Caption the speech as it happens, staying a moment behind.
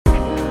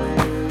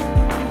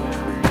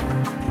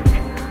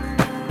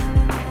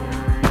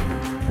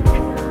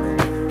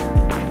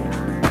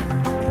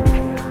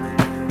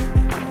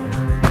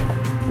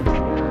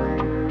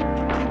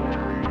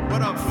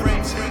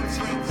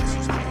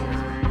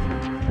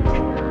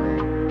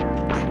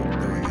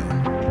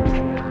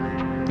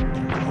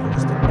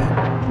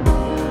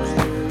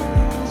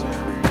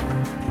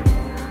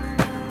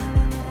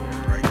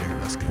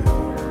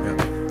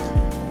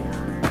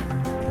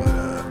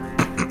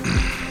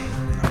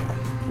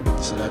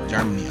So that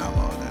Germany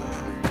outlawed that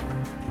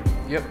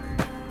one. Yep.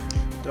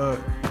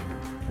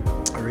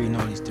 I reading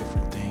all these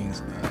different things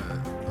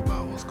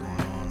about what's going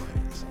on.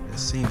 Like, it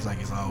seems like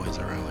it's always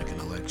around like an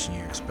election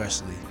year,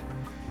 especially.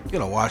 You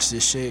gotta watch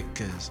this shit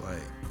because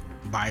like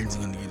Biden's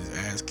gonna get his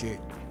ass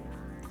kicked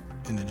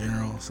in the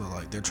general. So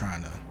like they're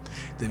trying to,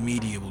 the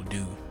media will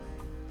do.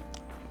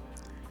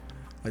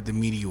 Like the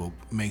media will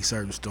make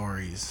certain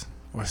stories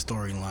or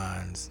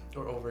storylines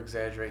Or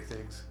over-exaggerate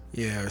things.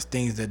 Yeah, there's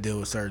things that deal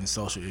with certain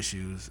social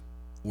issues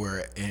where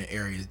in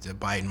areas that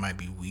Biden might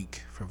be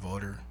weak for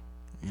voting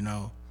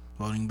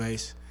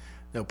base,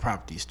 they'll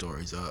prop these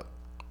stories up.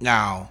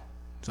 Now,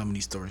 some of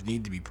these stories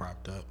need to be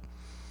propped up,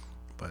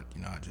 but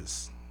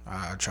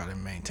I try to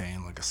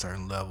maintain like a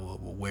certain level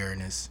of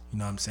awareness. You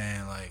know what I'm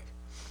saying? Like,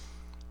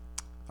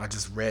 I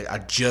just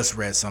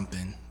read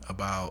something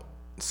about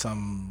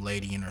some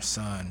lady and her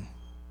son,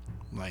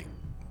 like,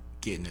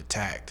 getting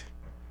attacked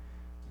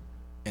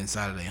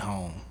inside of their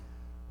home.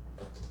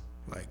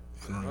 Like,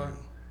 I don't know.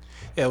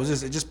 Yeah, it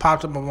just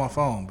popped up on my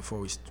phone before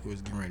we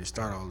was getting ready to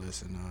start all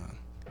this, and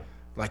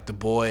like the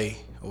boy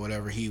or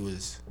whatever, he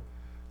was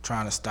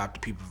trying to stop the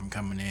people from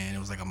coming in. It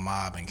was like a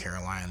mob in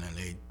Carolina, and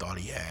they thought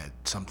he had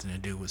something to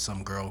do with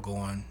some girl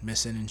going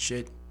missing and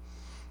shit,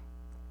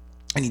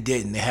 and he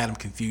didn't. They had him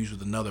confused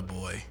with another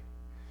boy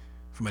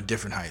from a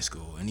different high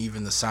school, and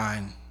even the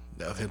sign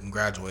of him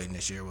graduating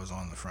this year was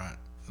on the front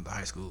of the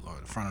high school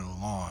or the front of the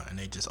lawn, and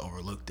they just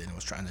overlooked it and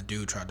was tried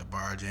to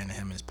barge in, and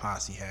him and his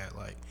posse had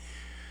like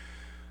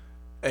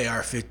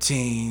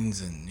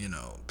AR-15s and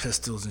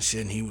pistols and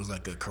shit, and he was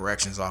like a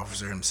corrections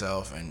officer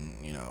himself, and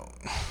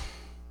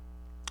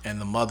and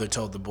the mother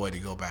told the boy to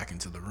go back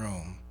into the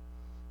room,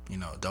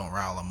 don't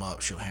rile him up,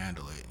 she'll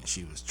handle it, and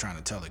she was trying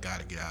to tell the guy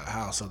to get out of the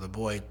house. So the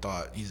boy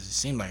thought, he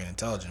seemed like an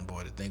intelligent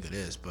boy to think of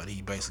this, but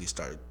he basically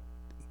started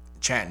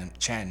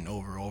chanting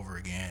over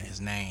again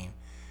his name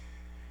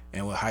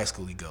and what high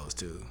school he goes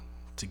to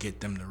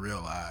get them to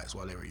realize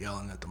while they were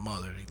yelling at the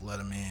mother to let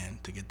him in,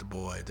 to get the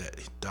boy that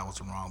was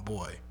the wrong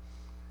boy.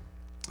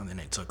 And then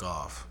they took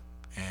off,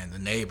 and the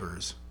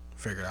neighbors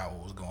figured out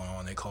what was going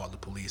on. They called the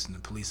police, and the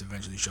police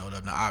eventually showed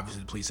up. Now,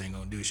 obviously, the police ain't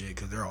gonna do shit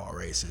because they're all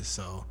racist.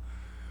 So,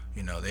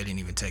 they didn't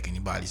even take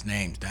anybody's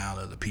names down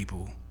of the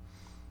people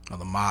or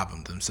the mob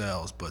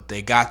themselves. But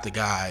they got the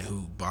guy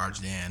who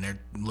barged in.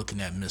 They're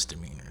looking at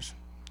misdemeanors,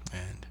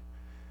 and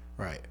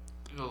right.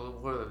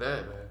 What are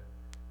that, man?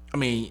 I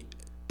mean,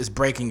 it's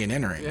breaking and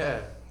entering.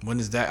 Yeah. When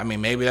is that? I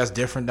mean, maybe that's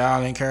different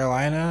down in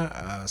Carolina.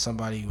 I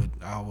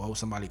hope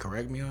somebody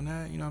correct me on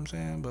that. You know what I'm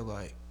saying? But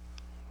like,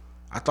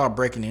 I thought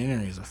breaking and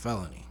entering is a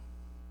felony.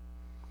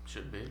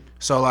 Should be.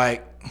 So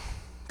like,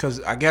 because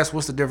I guess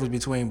what's the difference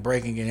between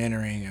breaking and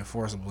entering and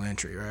forcible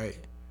entry, right?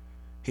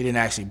 He didn't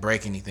actually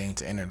break anything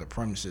to enter the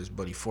premises,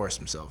 but he forced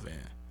himself in.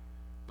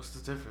 What's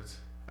the difference?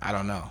 I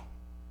don't know.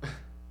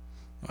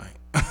 Like,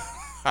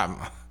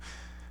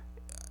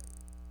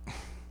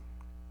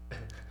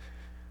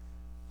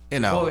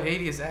 Well,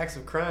 hideous acts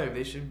of crime.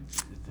 They should.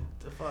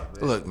 The fuck,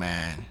 man. Look,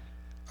 man.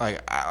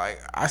 Like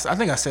I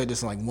think I said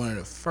this in like one of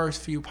the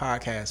first few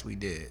podcasts we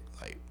did,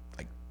 like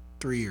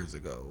 3 years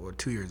ago or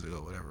 2 years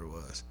ago, whatever it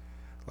was.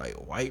 Like,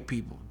 white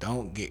people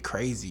don't get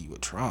crazy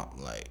with Trump.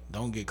 Like,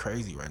 don't get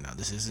crazy right now.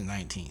 This isn't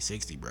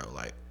 1960, bro.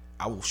 Like,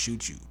 I will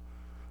shoot you.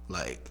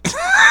 Like,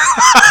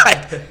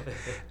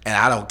 and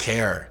I don't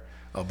care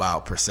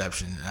about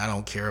perception. I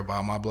don't care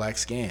about my black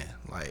skin.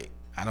 Like,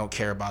 I don't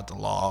care about the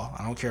law.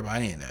 I don't care about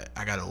any of that.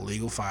 I got a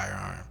legal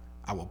firearm.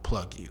 I will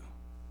plug you.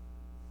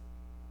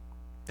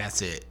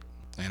 That's it.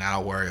 And I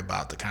don't worry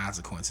about the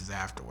consequences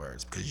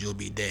afterwards because you'll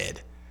be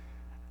dead.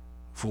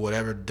 For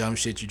whatever dumb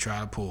shit you try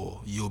to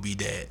pull, you'll be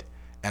dead.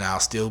 And I'll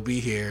still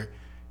be here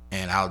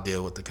and I'll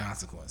deal with the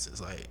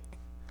consequences. Like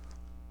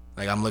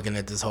I'm looking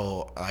at this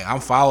whole, like I'm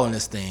following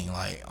this thing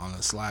like on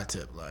the slide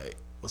tip, like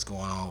what's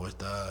going on with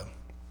that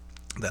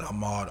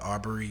Ahmaud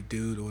Arbery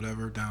dude or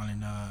whatever down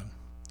in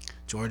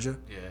Georgia.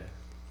 Yeah.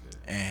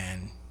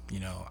 And,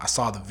 I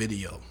saw the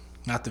video.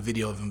 Not the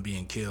video of him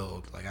being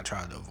killed. Like, I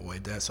tried to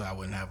avoid that so I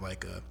wouldn't have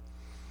like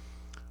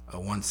a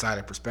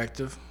one-sided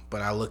perspective.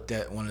 But I looked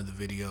at one of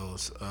the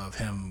videos of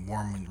him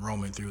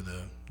roaming through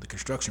the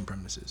construction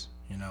premises,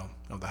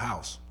 of the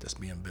house that's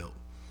being built.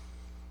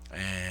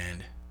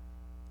 And,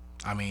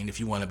 I mean, if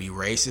you want to be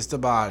racist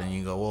about it and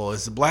you go, well,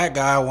 it's a black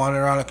guy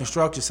wandering around a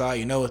construction site,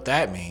 you know what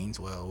that means.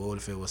 Well, what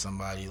if it was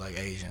somebody like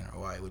Asian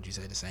or white? Would you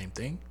say the same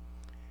thing?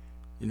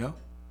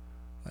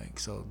 Like,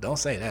 so don't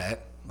say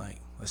that. Like,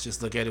 let's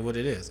just look at it what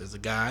it is. There's a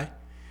guy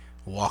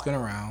walking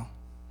around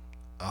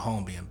a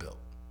home being built.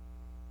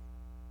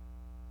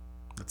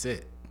 That's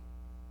it.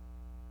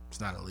 It's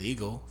not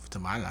illegal to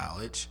my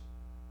knowledge.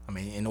 I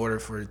mean, in order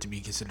for it to be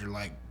considered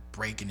like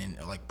breaking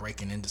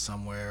into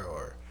somewhere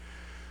or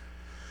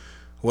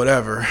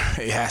whatever,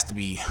 it has to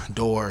be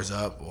doors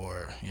up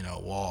or,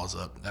 walls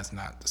up. That's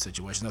not the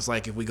situation. That's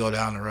like if we go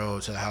down the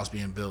road to the house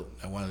being built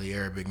at one of the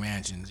Arabic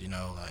mansions,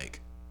 like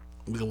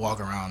we could walk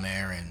around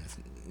there and,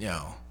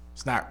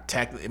 it's not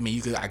technically, I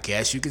mean, I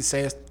guess you could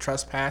say it's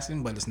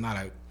trespassing, but it's not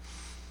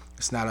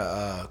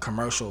a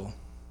commercial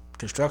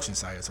construction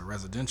site. It's a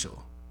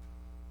residential.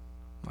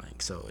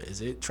 Like, so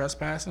is it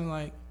trespassing?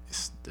 Like,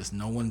 there's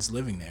no one's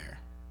living there.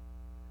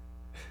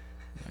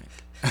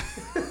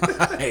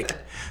 Like,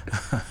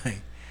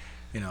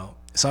 you know,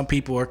 some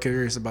people are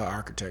curious about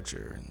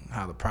architecture and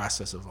how the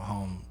process of a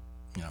home,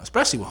 you know,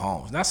 especially with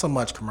homes, not so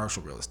much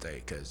commercial real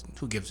estate, because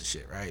who gives a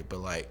shit, right? But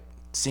like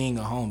seeing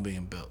a home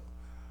being built.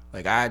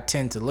 Like, I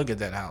tend to look at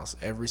that house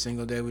every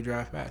single day we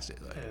drive past it.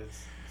 Like,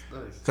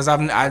 because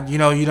you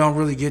know, you don't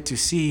really get to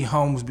see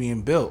homes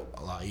being built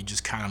a lot. You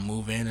just kind of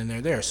move in and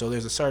they're there. So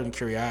there's a certain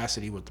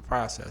curiosity with the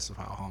process of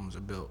how homes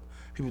are built.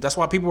 That's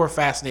why people are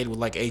fascinated with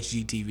like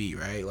HGTV,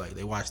 right? Like,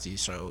 they watch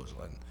these shows,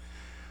 like,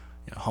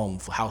 you know,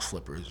 house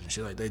flippers and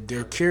shit like that.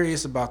 They're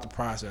curious about the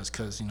process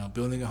because, you know,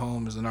 building a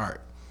home is an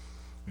art,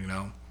 you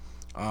know.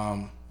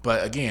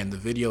 But again, the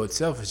video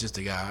itself is just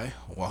a guy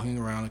walking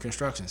around a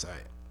construction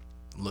site,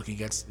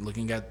 looking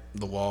at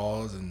the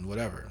walls and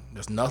whatever.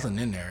 There's nothing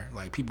in there.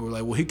 Like, people were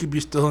like, well, he could be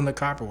still in the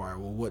copper wire.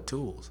 Well, what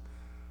tools?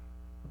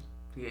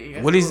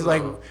 Yeah, what is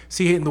like?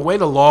 See, the way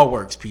the law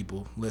works,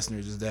 people,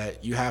 listeners, is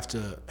that you have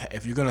to,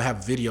 if you're gonna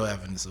have video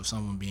evidence of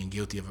someone being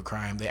guilty of a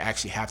crime, they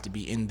actually have to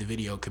be in the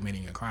video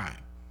committing a crime.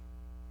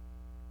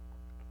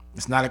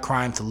 It's not a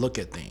crime to look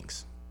at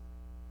things.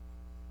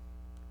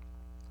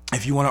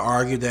 If you want to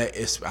argue that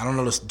it's, I don't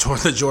know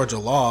the Georgia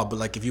law, but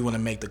like, if you want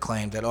to make the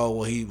claim that, oh,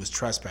 well, he was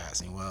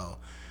trespassing, well,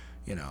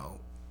 you know,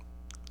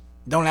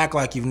 don't act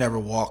like you've never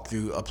walked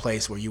through a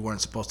place where you weren't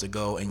supposed to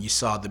go and you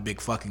saw the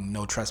big fucking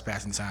no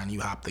trespassing sign and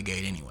you hopped the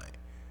gate anyway,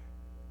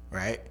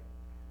 right?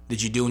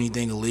 Did you do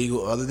anything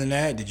illegal other than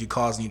that? Did you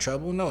cause any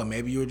trouble? No,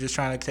 maybe you were just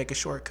trying to take a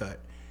shortcut.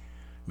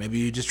 Maybe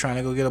you're just trying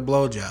to go get a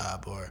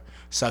blowjob or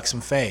suck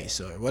some face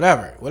or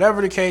whatever.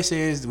 Whatever the case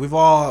is, we've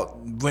all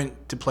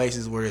went to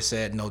places where it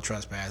said no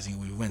trespassing.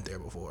 We went there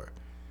before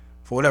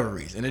for whatever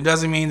reason. And it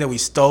doesn't mean that we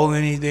stole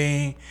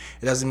anything.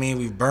 It doesn't mean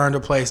we've burned a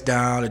place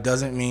down. It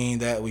doesn't mean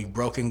that we've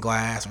broken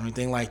glass or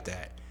anything like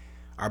that.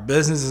 Our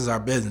business is our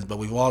business, but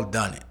we've all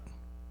done it.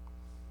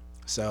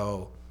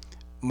 So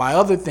my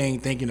other thing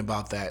thinking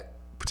about that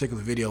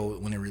particular video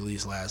when it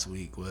released last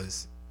week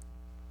was,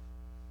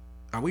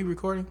 are we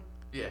recording?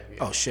 Yeah.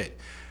 Oh, shit.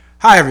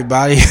 Hi,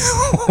 everybody.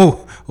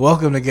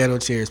 Welcome to Ghetto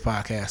Cheers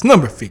Podcast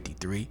number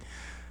 53.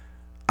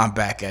 I'm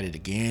back at it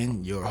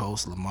again, your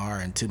host, Lamar,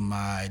 and to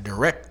my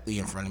directly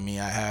in front of me,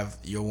 I have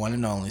your one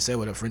and only. Say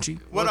what up, Frenchie.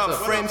 What up,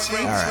 Frenchie?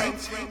 All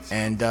right.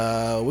 And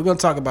we're going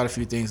to talk about a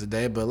few things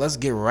today, but let's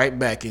get right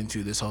back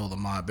into this whole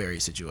Ahmaud Berry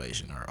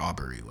situation, or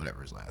Arbery,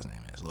 whatever his last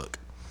name is. Look,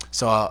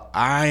 so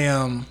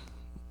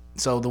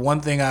so the one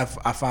thing I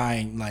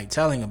find like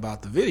telling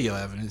about the video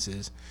evidence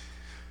is,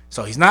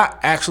 so he's not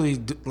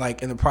actually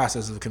like in the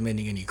process of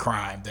committing any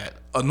crime that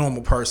a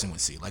normal person would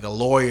see. Like a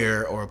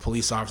lawyer or a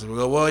police officer would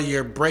go, well,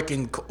 you're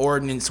breaking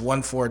ordinance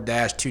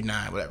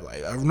 14-29, whatever.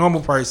 Like a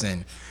normal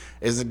person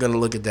isn't going to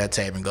look at that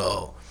tape and go,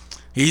 oh,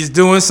 he's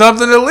doing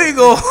something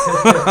illegal.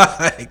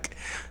 Like,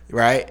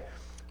 right?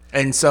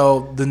 And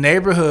so the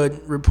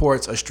neighborhood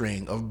reports a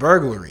string of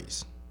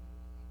burglaries,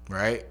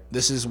 right?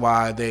 This is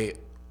why they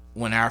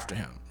went after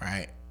him,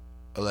 right?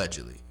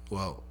 Allegedly.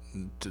 Well,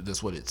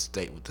 that's what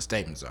the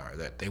statements are,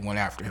 that they went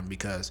after him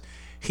because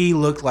he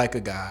looked like a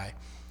guy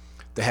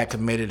that had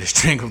committed a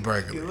string of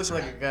burglaries. He looked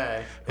like a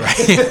guy.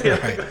 Right.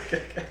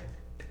 Right.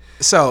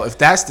 So if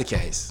that's the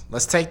case,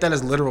 let's take that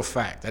as literal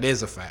fact. That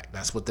is a fact.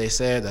 That's what they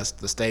said. That's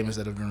the statements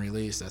that have been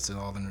released. That's in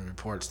all the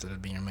reports that are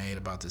being made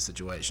about this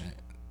situation.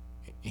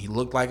 He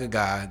looked like a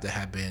guy that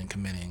had been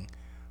committing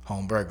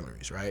home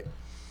burglaries, right?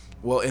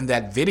 Well, in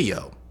that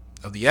video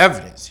of the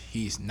evidence,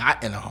 he's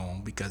not in a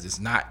home because it's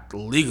not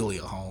legally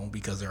a home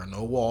because there are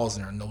no walls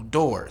and there are no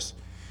doors.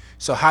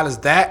 So how does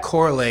that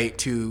correlate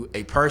to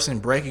a person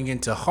breaking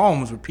into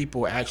homes where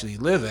people actually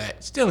live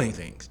at, stealing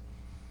things?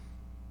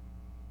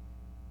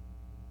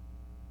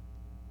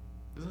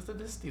 There's nothing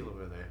to steal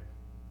over there.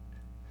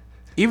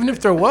 Even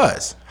if there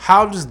was,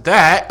 how does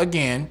that,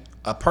 again,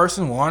 a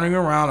person wandering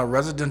around a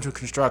residential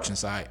construction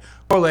site,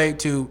 correlate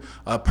to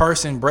a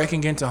person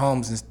breaking into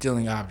homes and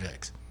stealing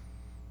objects?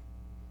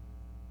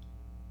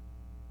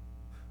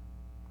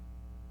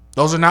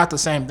 Those are not the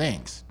same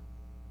things.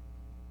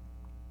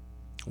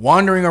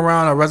 Wandering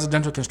around a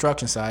residential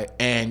construction site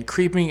and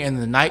creeping in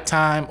the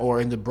nighttime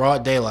or in the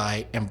broad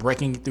daylight and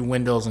breaking through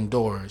windows and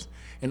doors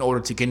in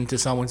order to get into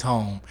someone's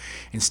home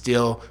and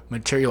steal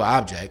material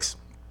objects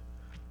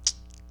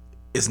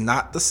is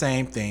not the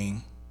same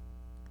thing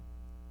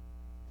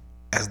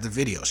as the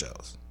video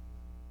shows.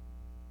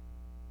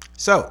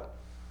 So,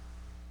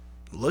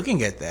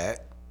 looking at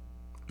that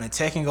and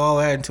taking all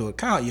that into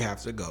account, you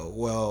have to go,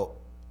 well,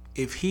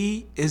 if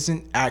he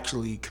isn't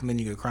actually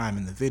committing a crime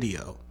in the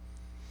video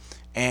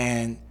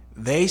and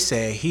they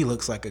say he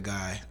looks like a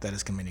guy that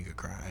is committing a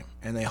crime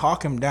and they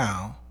hawk him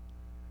down,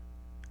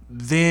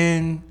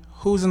 then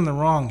who's in the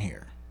wrong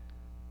here?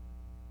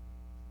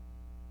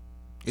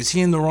 Is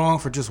he in the wrong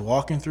for just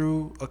walking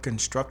through a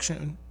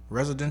construction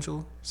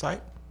residential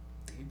site?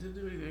 He didn't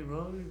do anything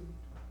wrong.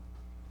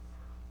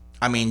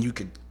 I mean,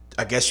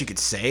 I guess you could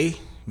say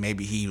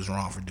maybe he was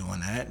wrong for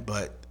doing that,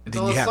 but It's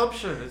all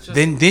assumption. It's just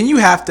then you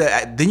have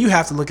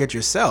to look at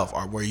yourself.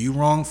 Or were you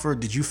wrong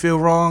did you feel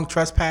wrong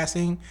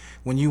trespassing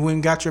when you went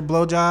and got your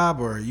blowjob,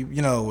 or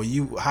when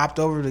you hopped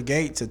over the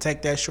gate to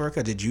take that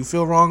shortcut? Did you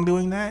feel wrong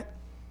doing that?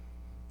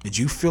 Did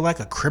you feel like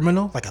a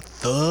criminal, like a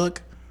thug,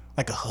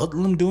 like a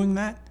hoodlum doing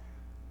that?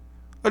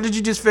 Or did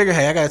you just figure,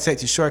 hey, I gotta take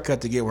the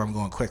shortcut to get where I'm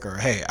going quicker? Or,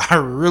 hey, I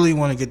really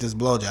want to get this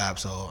blowjob,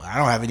 so I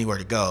don't have anywhere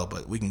to go,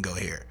 but we can go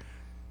here.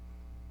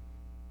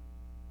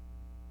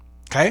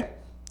 Okay?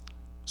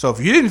 So if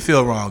you didn't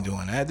feel wrong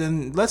doing that,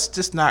 then let's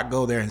just not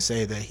go there and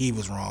say that he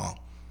was wrong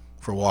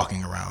for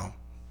walking around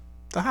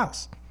the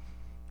house.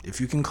 If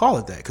you can call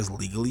it that, because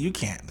legally you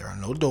can't. There are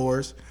no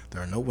doors,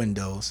 there are no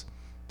windows,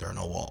 there are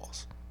no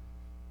walls.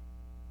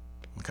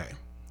 Okay,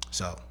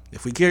 so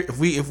if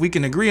we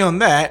can agree on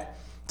that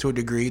to a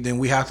degree, then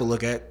we have to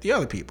look at the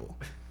other people.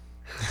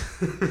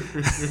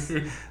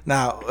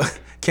 Now,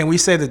 can we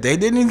say that they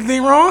did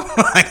anything wrong?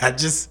 I'm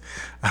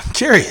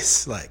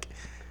curious.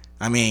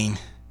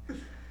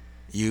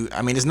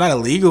 It's not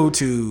illegal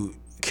to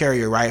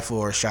carry a rifle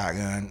or a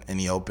shotgun in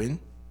the open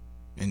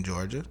in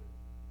Georgia.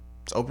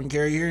 It's open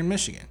carry here in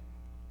Michigan.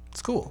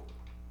 It's cool.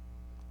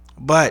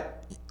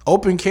 But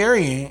open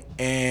carrying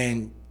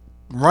and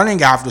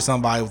running after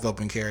somebody with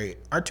open carry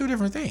are two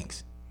different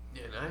things.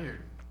 Yeah, now you're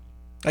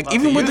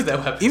even with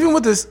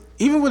a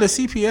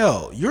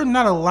CPL, you're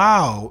not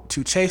allowed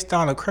to chase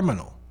down a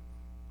criminal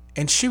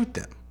and shoot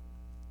them.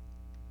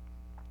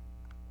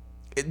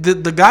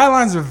 The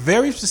guidelines are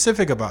very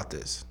specific about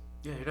this.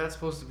 Yeah, you're not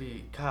supposed to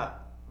be caught,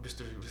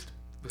 Mr.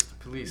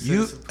 Police.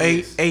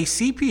 A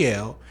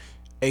CPL,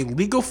 a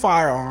legal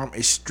firearm,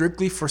 is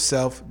strictly for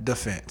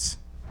self-defense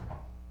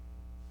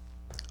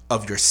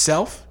of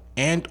yourself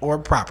and or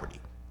property.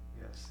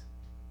 Yes.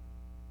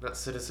 Not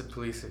citizen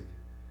policing.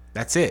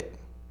 That's it.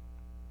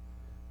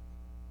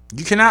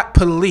 You cannot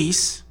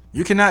police,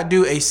 you cannot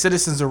do a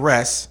citizen's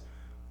arrest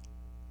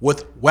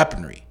with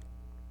weaponry.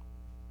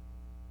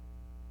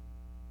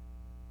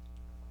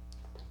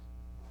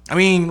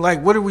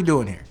 What are we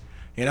doing here?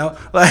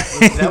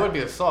 That would be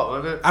assault,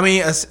 wouldn't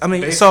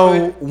it?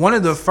 So one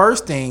of the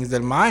first things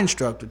that my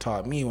instructor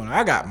taught me when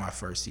I got my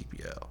first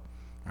CPL,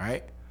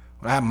 right?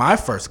 When I had my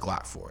first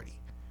Glock 40,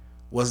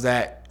 was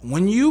that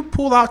when you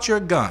pull out your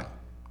gun,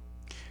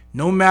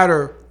 no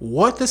matter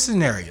what the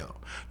scenario,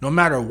 no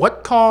matter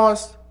what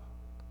caused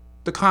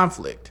the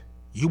conflict,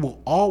 you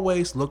will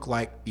always look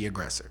like the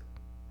aggressor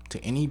to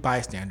any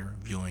bystander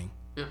viewing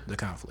the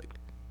conflict.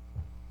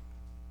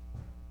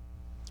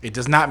 It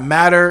does not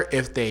matter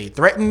if they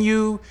threaten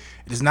you.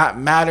 It does not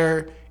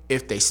matter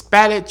if they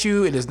spat at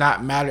you. It does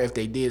not matter if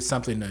they did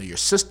something to your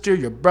sister,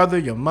 your brother,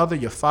 your mother,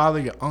 your father,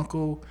 your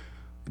uncle.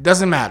 It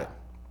doesn't matter.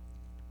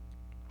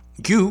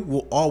 You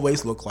will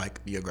always look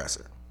like the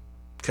aggressor.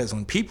 Because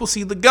when people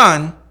see the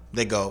gun,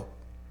 they go,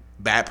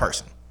 bad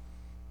person.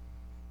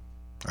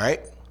 All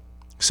right?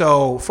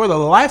 So for the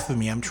life of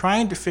me, I'm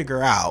trying to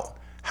figure out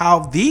how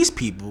these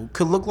people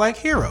could look like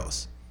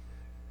heroes.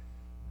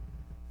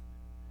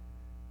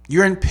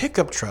 You're in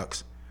pickup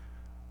trucks,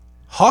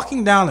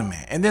 hawking down a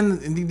man. And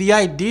then the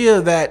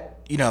idea that,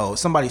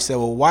 somebody said,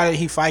 well, why did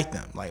he fight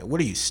them? Like,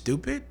 what are you,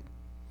 stupid?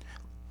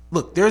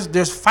 Look,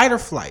 there's fight or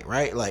flight,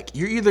 right? Like,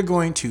 you're either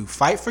going to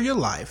fight for your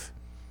life,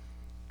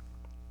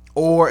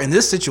 or in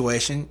this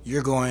situation,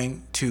 you're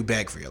going to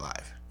beg for your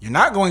life. You're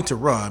not going to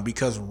run,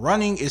 because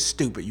running is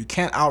stupid. You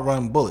can't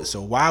outrun bullets.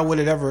 So why would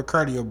it ever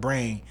occur to your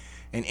brain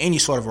in any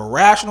sort of a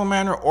rational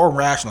manner or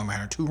rational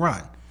manner to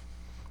run?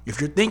 If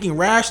you're thinking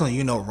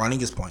rationally, running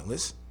is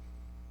pointless.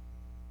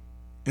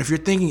 And if you're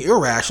thinking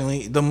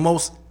irrationally, the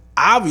most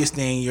obvious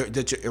thing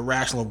that your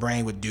irrational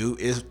brain would do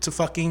is to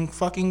fucking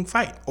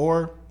fight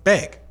or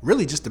beg.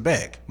 Really, just to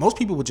beg. Most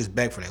people would just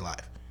beg for their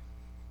life.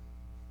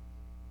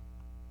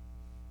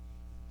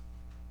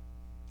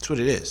 That's what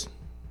it is.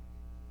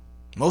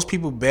 Most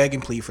people beg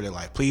and plead for their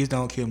life. Please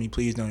don't kill me.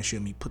 Please don't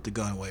shoot me. Put the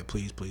gun away.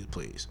 Please, please,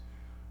 please.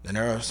 Then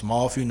there are a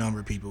small few number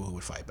of people who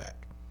would fight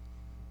back.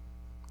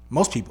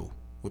 Most people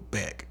would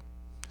beg.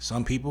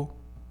 Some people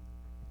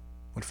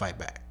would fight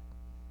back.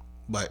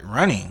 But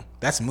running,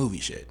 that's movie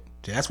shit.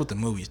 That's what the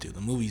movies do. The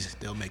movies,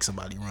 they'll make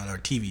somebody run, or a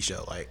TV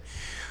show. Like,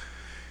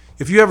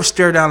 if you ever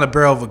stare down the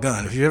barrel of a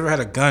gun, if you ever had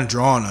a gun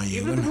drawn on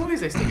you. Even the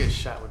movies, they still get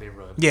shot when they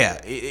run. Yeah,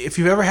 if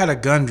you've ever had a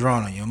gun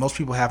drawn on you, most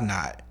people have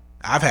not.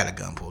 I've had a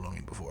gun pulled on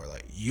me before.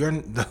 Like, you're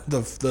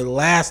the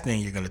last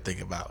thing you're gonna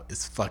think about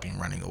is fucking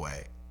running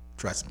away.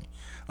 Trust me.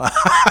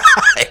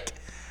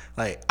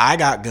 like I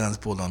got guns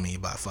pulled on me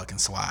by fucking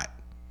SWAT,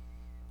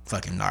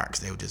 fucking narcs.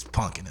 They were just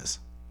punking us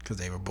because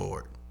they were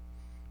bored,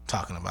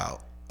 talking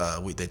about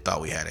they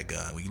thought we had a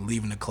gun. We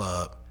leaving the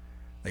club,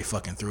 they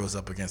fucking threw us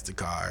up against the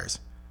cars.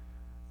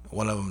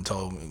 One of them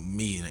told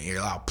me in the ear,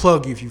 "I'll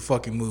plug you if you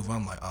fucking move."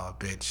 I'm like, "Oh,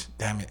 bitch,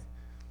 damn it."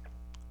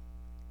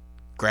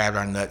 Grabbed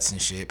our nuts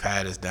and shit,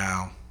 patted us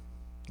down.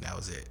 That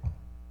was it.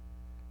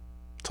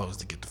 Told us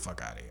to get the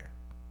fuck out of here.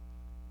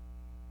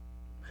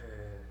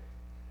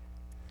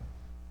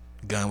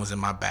 Gun was in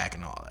my back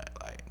and all that.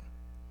 Like,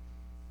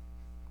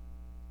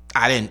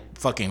 I didn't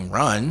fucking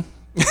run.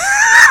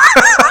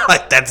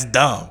 Like, that's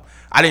dumb.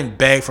 I didn't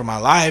beg for my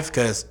life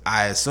because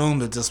I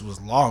assumed that this was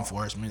law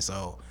enforcement.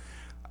 So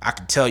I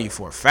can tell you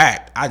for a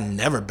fact, I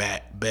never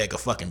beg a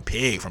fucking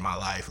pig for my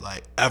life,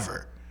 like,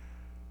 ever.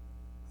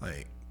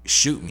 Like,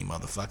 shoot me,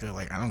 motherfucker.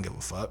 Like, I don't give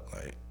a fuck.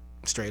 Like,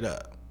 straight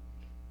up.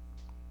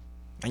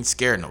 I ain't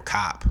scared of no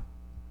cop.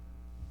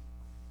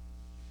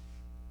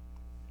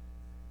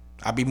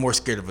 I'd be more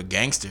scared of a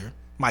gangster.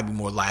 Might be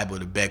more liable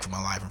to beg for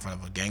my life in front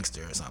of a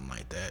gangster or something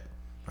like that,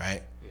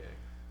 right? Yeah.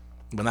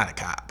 But not a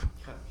cop.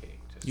 Okay,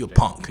 you a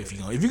punk if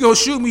you gonna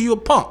shoot me, you a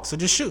punk. So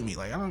just shoot me.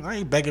 Like I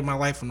ain't begging my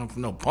life for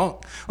no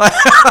punk.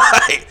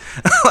 That's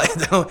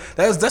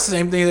the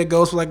same thing that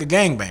goes for like a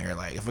gangbanger.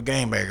 Like if a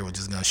gangbanger was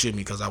just gonna shoot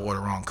me because I wore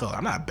the wrong color,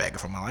 I'm not begging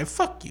for my life.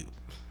 Fuck you.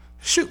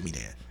 Shoot me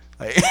then.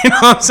 Like you know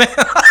what I'm saying?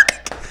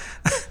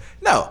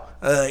 No,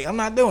 I'm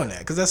not doing that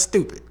because that's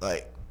stupid.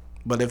 Like.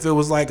 But if it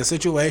was like a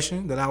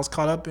situation that I was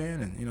caught up in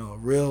and, you know,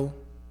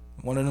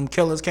 one of them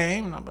killers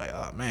came and I'm like,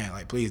 oh man,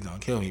 like, please don't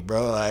kill me,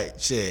 bro.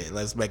 Like, shit,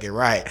 let's make it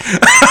right.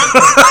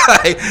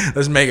 Like,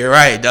 let's make it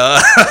right,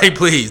 dog. Like,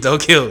 please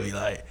don't kill me.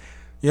 Like,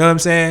 you know what I'm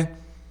saying?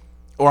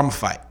 Or I'm going to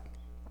fight.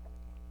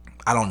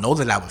 I don't know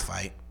that I would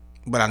fight,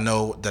 but I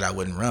know that I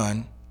wouldn't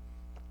run.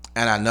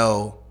 And I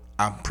know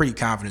I'm pretty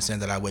confident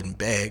saying that I wouldn't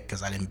beg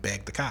because I didn't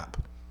beg the cop.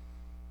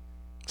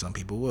 Some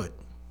people would.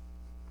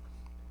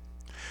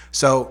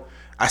 So,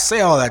 I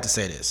say all that to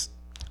say this.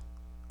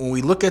 When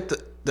we look at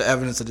the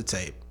evidence of the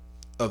tape,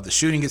 of the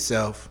shooting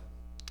itself,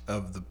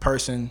 of the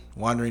person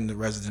wandering the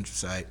residential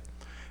site,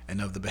 and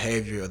of the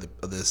behavior of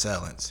the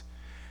assailants,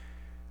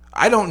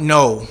 I don't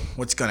know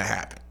what's going to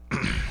happen.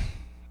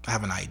 I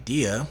have an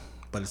idea,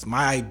 but it's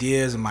my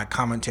ideas and my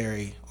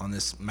commentary on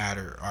this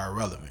matter are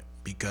irrelevant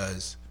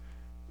because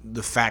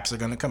the facts are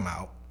going to come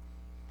out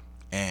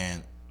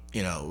and,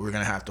 you know, we're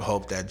going to have to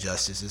hope that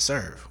justice is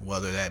served,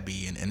 whether that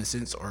be in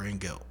innocence or in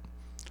guilt.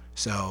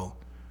 So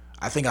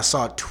I think I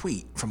saw a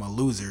tweet from a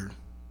loser.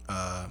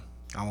 I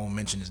won't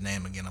mention his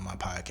name again on my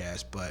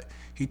podcast, but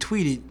he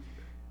tweeted,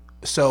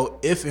 so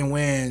if and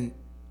when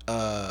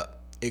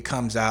it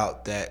comes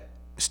out that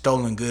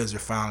stolen goods are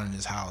found in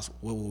his house,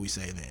 what will we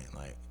say then?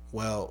 Like,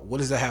 well, what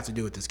does that have to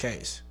do with this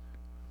case?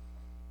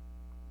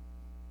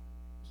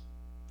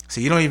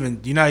 So you're not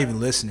even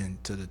listening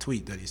to the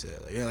tweet that he said.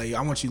 Like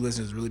I want you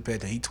listeners to really pay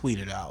attention. He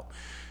tweeted out,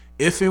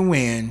 if and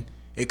when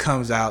it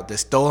comes out that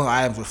stolen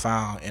items were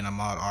found in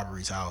Ahmaud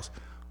Arbery's house,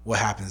 what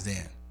happens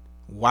then?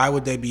 Why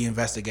would they be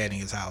investigating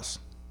his house?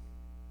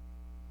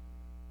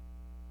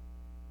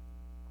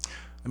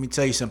 Let me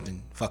tell you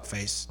something,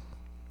 fuckface.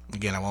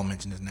 Again, I won't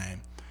mention his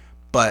name.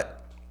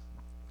 But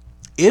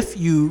if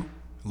you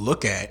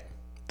look at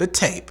the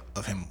tape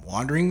of him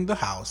wandering the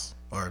house,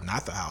 or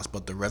not the house,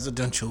 but the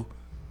residential,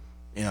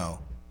 you know,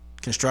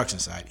 construction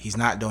site, he's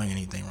not doing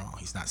anything wrong.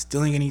 He's not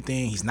stealing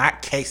anything. He's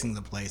not casing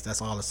the place.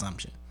 That's all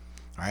assumption.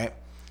 All right?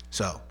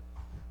 So,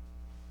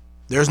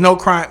 there's no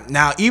crime.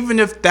 Now, even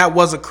if that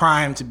was a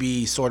crime to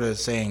be sort of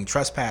saying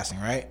trespassing,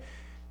 right?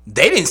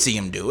 They didn't see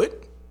him do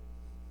it.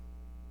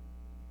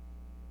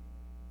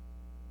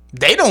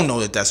 They don't know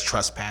that that's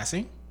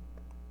trespassing.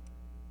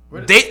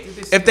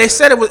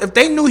 If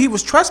they knew he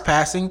was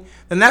trespassing,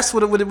 then that's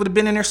what it would have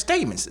been in their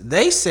statements.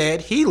 They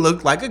said he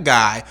looked like a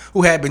guy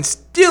who had been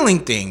stealing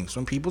things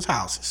from people's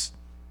houses.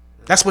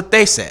 That's what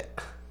they said.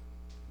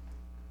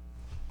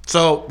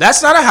 So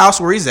that's not a house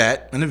where he's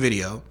at in the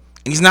video,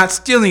 and he's not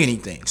stealing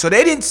anything. So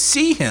they didn't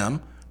see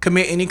him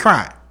commit any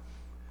crime.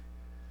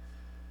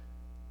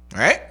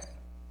 Right?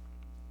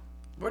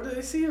 Where did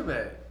they see him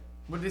at?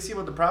 Where did they see him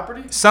on the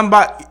property?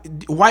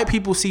 White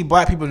people see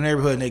black people in the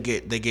neighborhood and they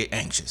get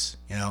anxious.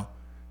 You know,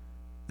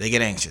 they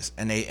get anxious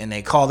and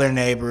they call their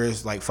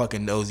neighbors like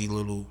fucking nosy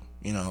little,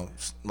 you know,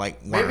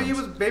 like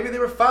worms. Maybe they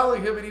were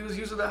following him and he was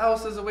using the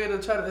house as a way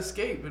to try to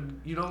escape. And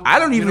you know, I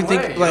don't even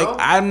think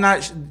I'm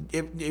not.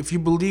 If you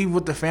believe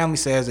what the family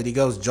says that he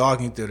goes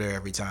jogging through there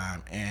every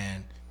time,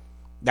 and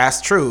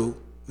that's true,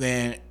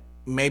 then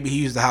maybe he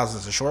used the house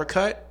as a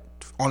shortcut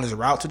on his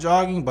route to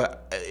jogging.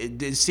 But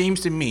it seems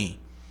to me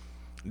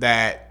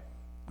that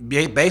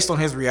based on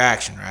his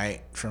reaction,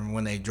 right, from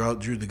when they drew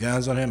the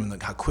guns on him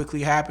and how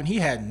quickly it happened, he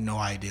had no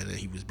idea that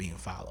he was being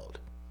followed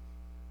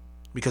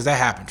because that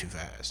happened too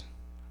fast.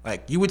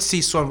 Like you would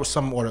see some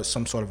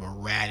sort of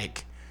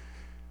erratic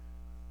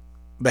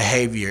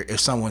behavior if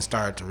someone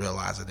started to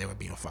realize that they were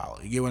being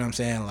followed. You get what I'm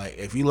saying? Like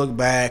if you look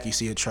back, you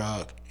see a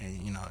truck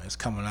and you know it's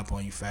coming up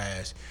on you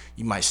fast,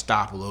 you might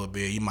stop a little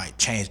bit, you might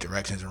change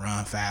directions and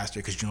run faster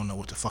because you don't know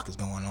what the fuck is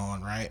going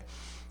on, right?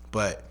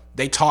 But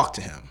they talked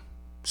to him.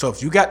 So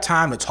if you got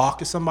time to talk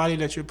to somebody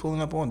that you're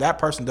pulling up on, that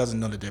person doesn't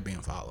know that they're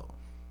being followed.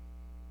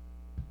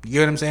 You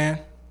get what I'm saying?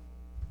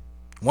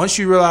 Once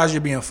you realize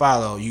you're being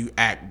followed, you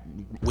act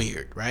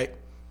weird, right?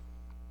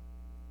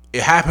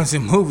 It happens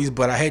in movies,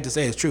 but I hate to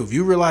say it's true. If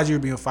you realize you're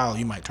being followed,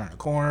 you might turn a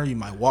corner, you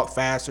might walk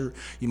faster,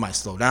 you might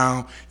slow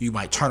down, you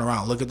might turn around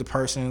and look at the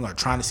person or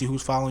trying to see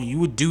who's following you. You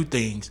would do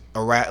things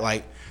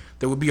like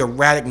there would be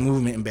erratic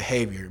movement and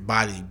behavior,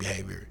 body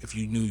behavior, if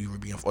you knew you were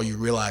being, or you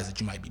realized that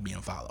you might be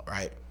being followed,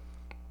 right?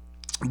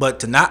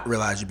 But to not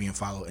realize you're being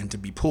followed and to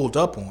be pulled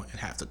up on and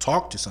have to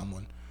talk to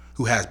someone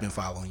who has been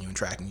following you and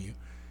tracking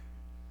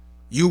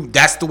you.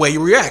 That's the way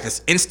you react.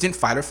 It's instant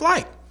fight or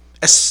flight.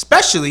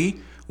 Especially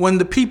when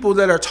the people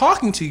that are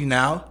talking to you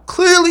now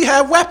clearly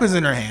have weapons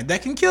in their hand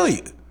that can kill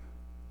you.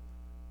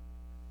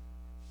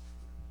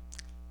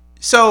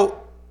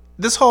 So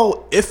this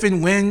whole if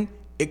and when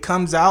it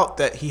comes out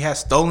that he has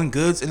stolen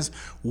goods,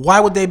 why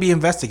would they be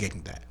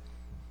investigating that?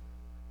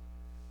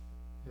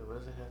 Yeah, what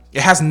does it have to do?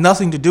 It has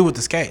nothing to do with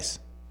this case.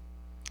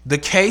 The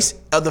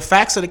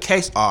facts of the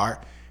case are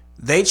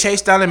they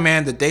chased down a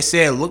man that they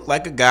said looked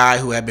like a guy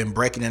who had been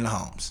breaking into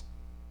homes.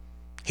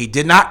 He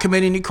did not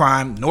commit any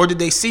crime, nor did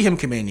they see him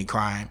commit any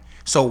crime.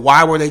 So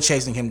why were they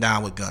chasing him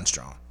down with guns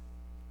drawn?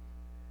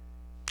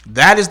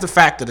 That is the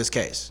fact of this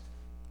case.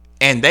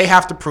 And they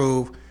have to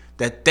prove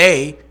that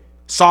they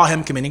saw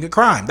him committing a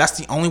crime. That's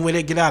the only way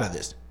they get out of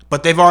this.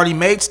 But they've already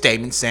made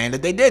statements saying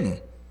that they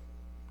didn't.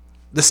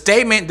 The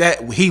statement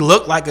that he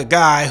looked like a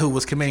guy who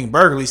was committing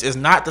burglaries is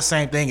not the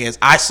same thing as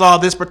I saw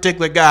this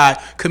particular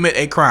guy commit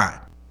a crime.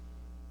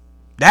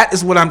 That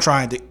is what I'm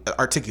trying to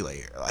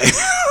articulate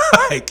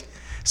here.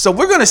 So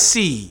we're going to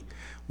see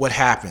what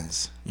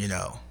happens,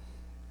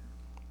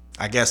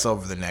 I guess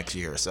over the next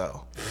year or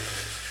so.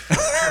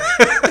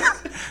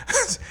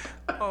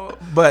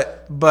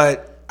 But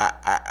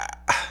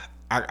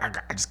I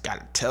just got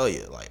to tell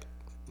you,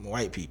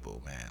 white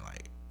people, man,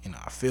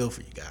 I feel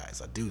for you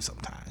guys. I do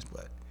sometimes,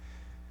 but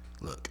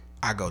look,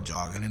 I go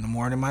jogging in the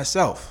morning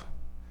myself.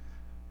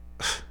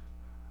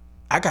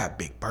 I got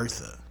Big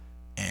Bertha,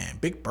 and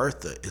Big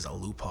Bertha is a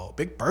loophole.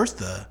 Big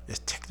Bertha is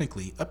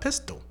technically a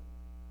pistol.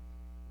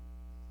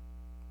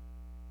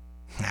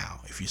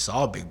 Now, if you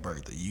saw Big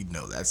Bertha, you'd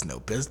know that's no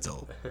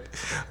pistol.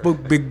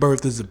 But Big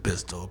Bertha's a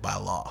pistol by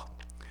law.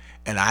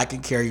 And I can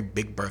carry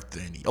Big Bertha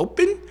in the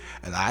open,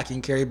 and I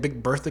can carry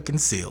Big Bertha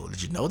concealed.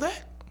 Did you know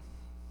that?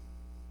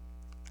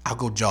 I'll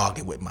go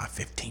jogging with my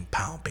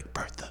 15-pound Big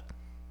Bertha.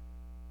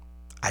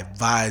 I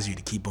advise you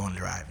to keep on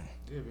driving.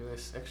 Yeah,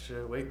 that's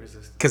extra weight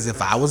resistance. Because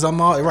if I was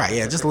Ahmaud, right,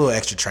 yeah, just a little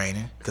extra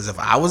training. Because if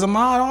I was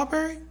Ahmaud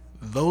Arbery,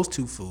 those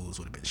two fools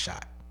would have been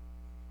shot.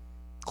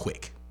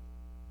 Quick.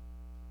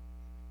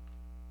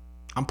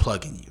 I'm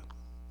plugging you.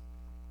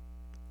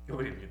 You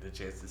wouldn't even get the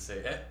chance to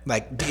say that.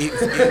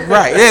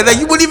 Right. Yeah,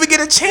 you wouldn't even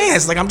get a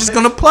chance. I'm just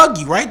going to plug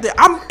you right there.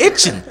 I'm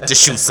itching to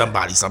shoot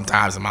somebody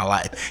sometimes in my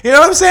life. You know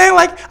what I'm saying?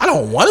 I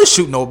don't want to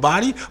shoot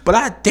nobody, but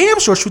I damn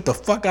sure shoot the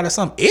fuck out of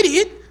some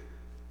idiot.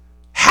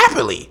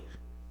 Happily.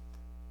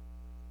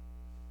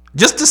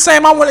 Just the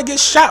same I want to get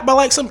shot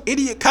by some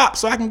idiot cop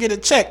so I can get a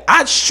check.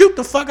 I'd shoot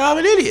the fuck out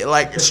of an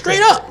idiot.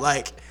 Straight up.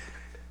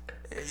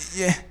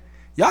 Yeah.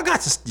 Y'all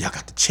got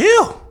to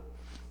chill.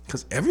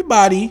 Because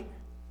everybody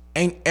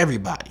ain't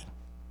everybody.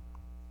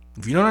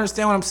 If you don't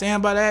understand what I'm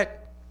saying by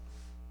that,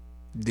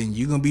 then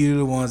you're going to be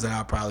the ones that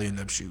I'll probably end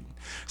up shooting.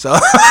 So,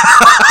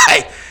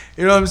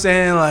 you know what I'm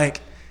saying?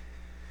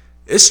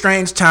 It's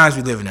strange times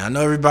we live in. I know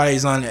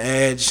everybody's on the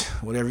edge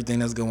with everything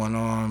that's going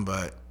on,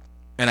 but,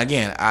 and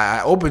again,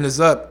 I opened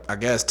this up, I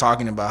guess,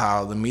 talking about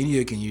how the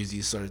media can use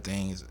these sort of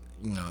things,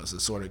 to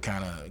sort of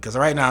kind of, because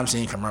right now I'm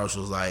seeing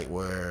commercials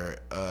where,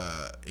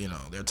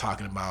 they're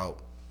talking about,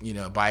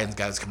 Biden's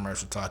got his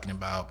commercial talking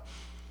about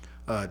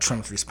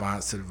Trump's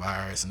response to the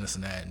virus and this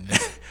and that,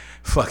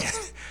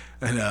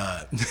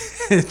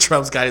 and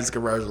Trump's got his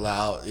commercial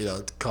out,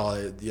 to call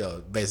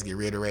it, basically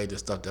reiterate the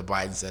stuff that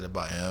Biden said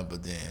about him,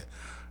 but then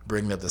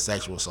bringing up the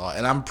sexual assault.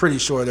 And I'm pretty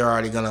sure they're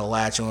already going to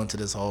latch on to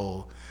this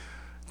whole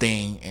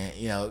thing, and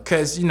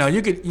because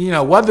you could,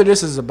 whether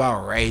this is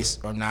about race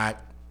or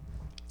not,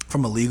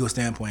 from a legal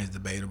standpoint, is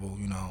debatable.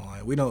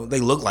 They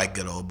look like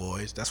good old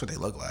boys. That's what they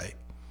look like.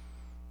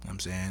 I'm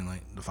saying,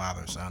 the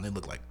father and son, they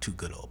look like two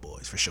good old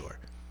boys for sure.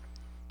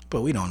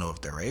 But we don't know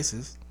if they're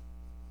racist.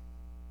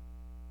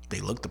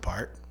 They look the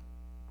part,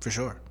 for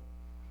sure.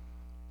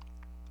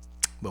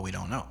 But we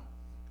don't know.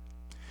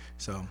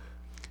 So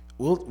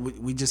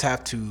we just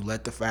have to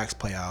let the facts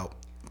play out.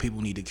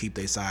 People need to keep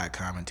their side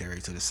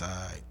commentary to the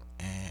side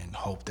and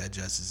hope that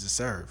justice is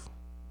served.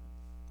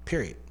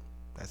 Period.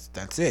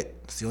 That's it.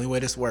 It's the only way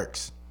this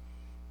works.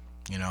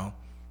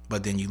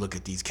 But then you look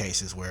at these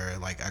cases where,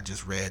 I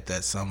just read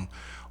that some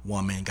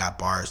woman got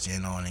barged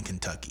in on in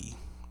Kentucky,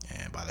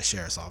 and by the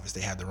sheriff's office,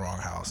 they had the wrong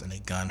house and they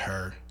gunned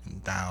her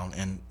down.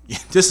 And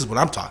this is what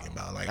I'm talking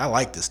about. I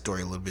like this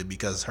story a little bit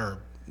because her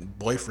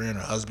boyfriend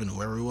or husband,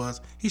 whoever he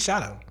was, he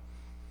shot him.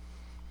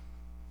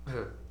 He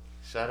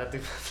shot at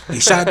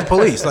the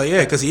police.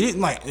 Because he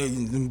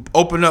didn't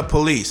open up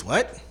police.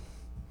 What?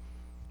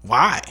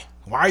 Why?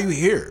 Why are you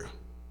here?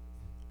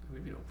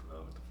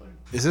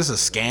 Is this a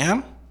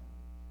scam?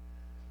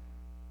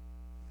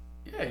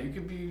 Yeah, you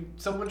could be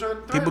someone trying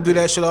to. People do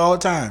that shit all the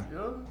time.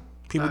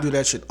 People do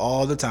that shit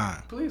all the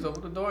time. Please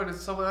open the door. There's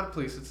someone out of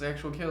police. It's the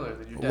actual killer.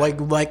 Then you're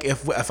dead.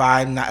 If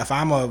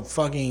I'm a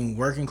fucking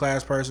working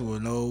class person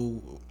with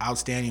no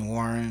outstanding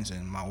warrants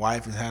and my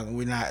wife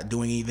we're not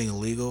doing anything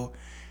illegal,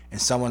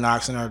 and someone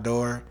knocks on our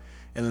door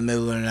in the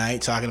middle of the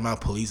night talking about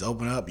police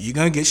open up, you're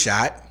gonna get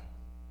shot.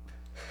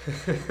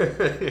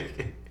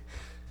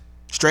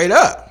 Straight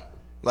up.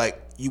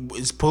 Like,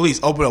 it's police.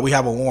 Open up. We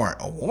have a warrant.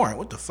 A warrant?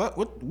 What the fuck?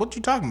 What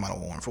you talking about? A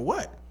warrant for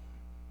what?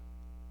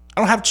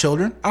 I don't have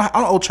children. I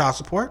don't owe child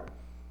support.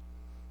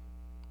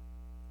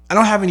 I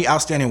don't have any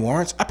outstanding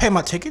warrants. I pay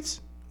my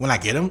tickets when I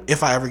get them,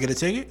 if I ever get a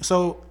ticket.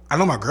 So I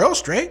know my girl's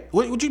straight.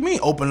 What you mean?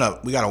 Open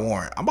up. We got a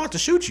warrant. I'm about to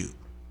shoot you.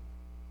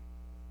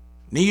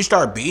 Then you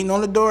start beating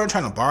on the door and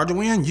trying to barge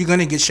in. You're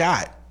gonna get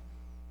shot.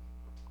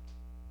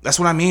 That's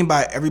what I mean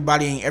by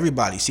everybody ain't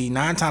everybody. See,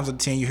 9 times out of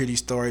 10, you hear these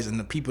stories and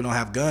the people don't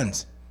have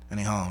guns in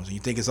their homes. And you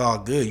think it's all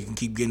good. You can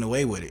keep getting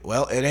away with it.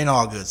 Well, it ain't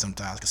all good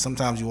sometimes. Because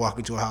sometimes you walk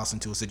into a house,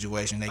 into a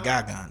situation, they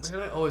got guns.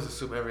 Man, I always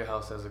assume every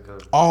house has a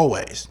gun.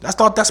 Always. That's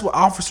what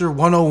Officer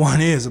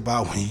 101 is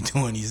about when you're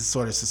doing these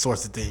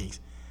sorts of things.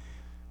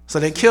 So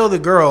they killed the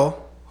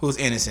girl who's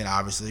innocent,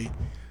 obviously.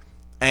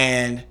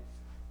 And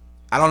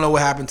I don't know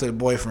what happened to the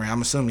boyfriend.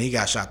 I'm assuming he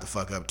got shot the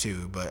fuck up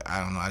too, but I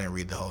don't know. I didn't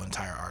read the whole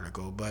entire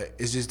article, but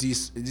it's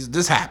just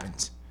this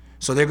happens.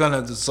 So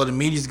the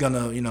media's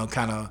gonna,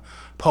 kind of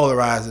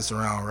polarize this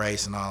around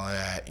race and all of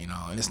that,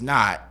 and it's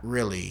not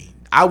really.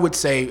 I would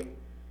say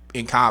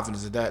in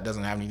confidence that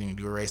doesn't have anything to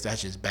do with race.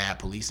 That's just bad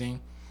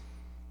policing.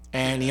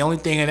 And the only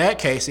thing in that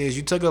case is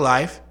you took a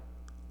life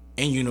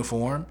in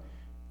uniform,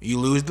 you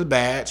lose the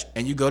badge,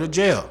 and you go to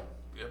jail.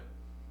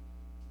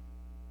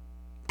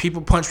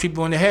 People punch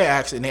people in the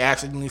head and they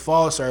accidentally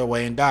fall a certain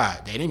way and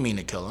die. They didn't mean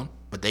to kill them,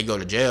 but they go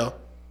to jail.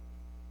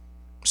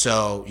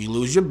 So you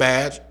lose your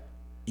badge,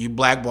 you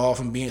blackball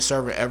from being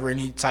serving ever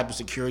any type of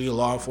security or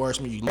law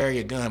enforcement, you carry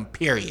a gun,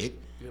 period,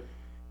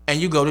 and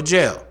you go to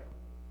jail.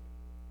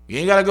 You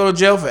ain't gotta go to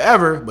jail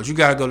forever, but you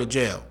gotta go to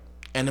jail.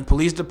 And the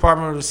police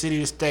department or the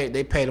city or state,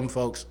 they pay them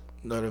folks,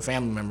 their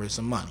family members,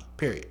 some money,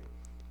 period.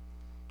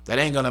 That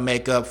ain't gonna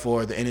make up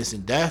for the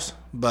innocent deaths,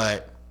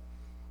 but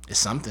it's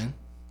something.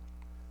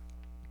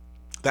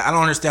 I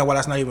don't understand why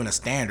that's not even a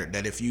standard,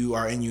 that if you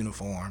are in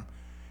uniform,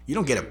 you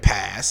don't get a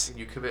pass. And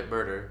you commit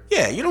murder.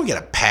 Yeah, you don't get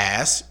a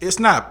pass. It's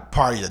not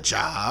part of the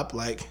job.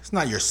 Like, it's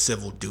not your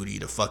civil duty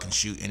to fucking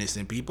shoot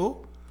innocent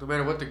people. No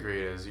matter what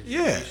degree it is.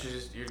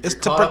 It's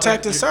to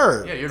protect and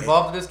serve. Yeah, you're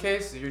involved in this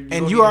case.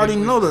 You already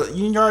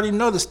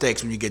know the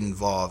stakes when you get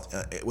involved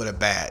with a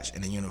badge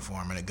and a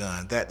uniform and a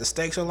gun. That the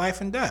stakes are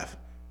life and death.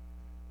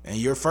 And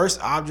your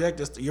first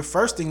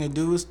thing to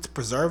do is to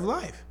preserve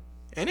life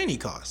at any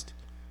cost.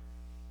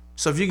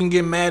 So if you can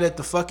get mad at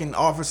the fucking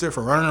officer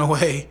for running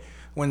away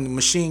when the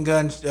machine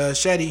gun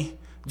Shetty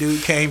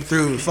dude came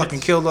through and fucking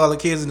killed all the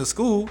kids in the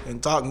school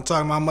and talking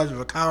about how much of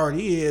a coward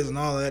he is and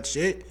all of that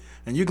shit,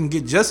 and you can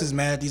get just as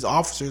mad at these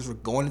officers for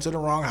going into the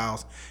wrong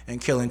house and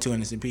killing 2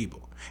 innocent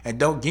people. And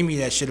don't give me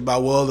that shit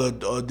about, well,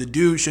 the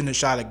dude shouldn't have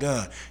shot a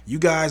gun. You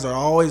guys are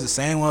always the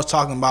same ones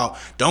talking about,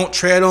 don't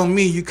tread on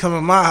me, you come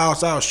in my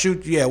house, I'll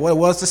shoot you. Yeah,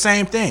 well, it's the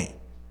same thing.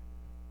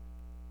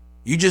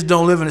 You just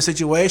don't live in a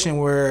situation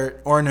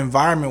or an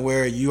environment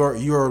where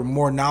you're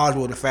more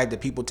knowledgeable of the fact that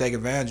people take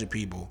advantage of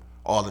people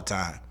all the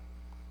time,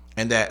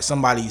 and that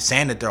somebody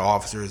saying that they're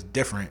officer is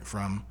different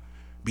from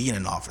being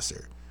an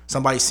officer.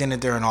 Somebody saying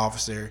that they're an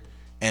officer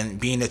and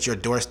being at your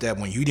doorstep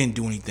when you didn't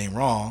do anything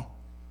wrong,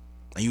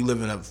 and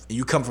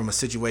you come from a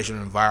situation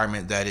or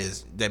environment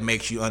that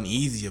makes you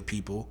uneasy of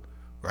people,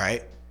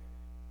 right?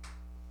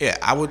 Yeah,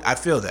 I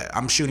feel that.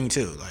 I'm shooting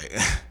too. Like,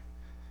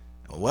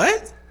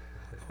 what?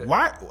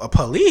 Why a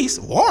police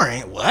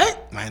warrant?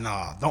 What? Man,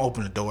 no, don't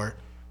open the door.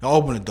 Don't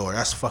open the door.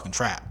 That's a fucking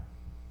trap.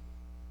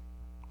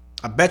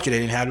 I bet you they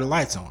didn't have their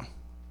lights on.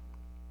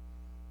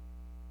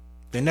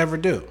 They never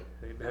do.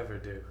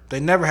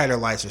 They never had their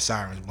lights or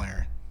sirens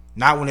blaring.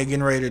 Not when they're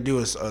getting ready to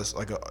do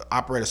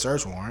operate a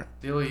search warrant.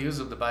 They only use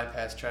them to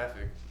bypass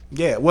traffic.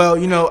 Yeah, well,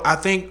 I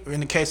think in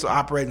the case of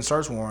operating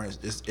search warrants,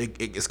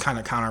 it's kind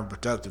of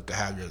counterproductive to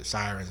have your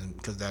sirens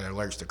because that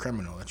alerts the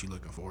criminal that you're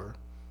looking for,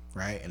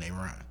 right? And they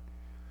run.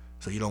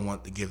 So you don't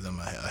want to give them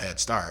a head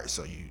start.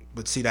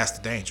 But see, that's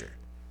the danger.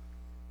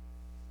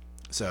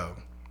 So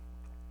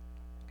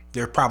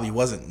there probably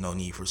wasn't no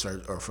need for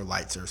search or for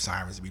lights or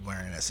sirens to be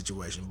blaring in that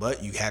situation.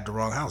 But you had the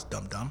wrong house,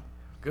 dum-dum.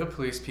 Good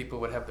police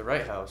people would have the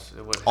right house.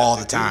 All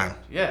the time.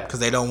 Yeah. Because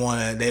they don't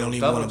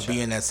even want to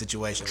be in that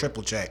situation.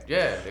 Triple check.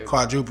 Yeah.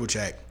 Quadruple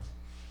check.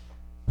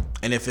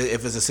 And if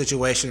it's a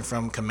situation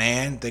from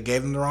command that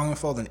gave them the wrong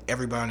info, then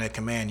everybody on that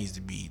command needs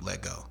to be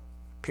let go.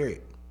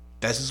 Period.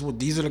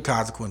 These are the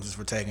consequences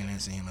for taking an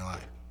innocent human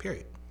life.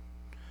 Period.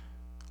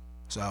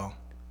 So,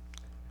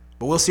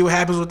 but we'll see what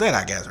happens with that,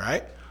 I guess,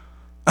 right?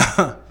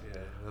 Yeah,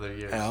 another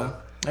year or so.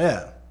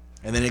 Yeah.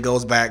 And then it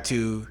goes back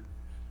to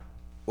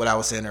what I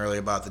was saying earlier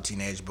about the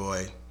teenage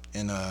boy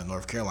in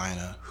North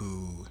Carolina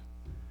who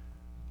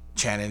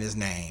chanted his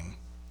name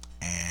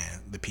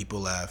and the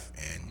people left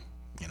and,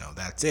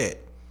 that's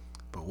it.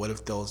 But what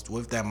if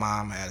that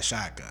mom had a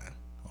shotgun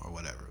or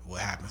whatever?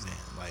 What happens then?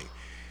 Like,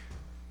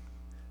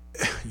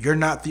 you're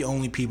not the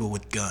only people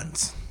with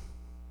guns,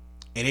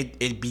 and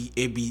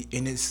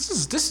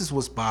this is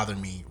what's bothering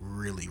me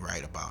really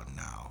right about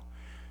now,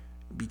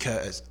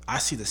 because I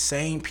see the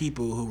same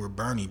people who were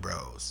Bernie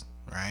bros,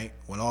 right?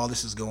 When all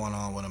this is going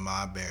on with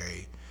Ahmaud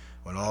Berry,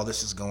 when all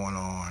this is going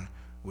on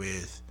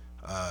with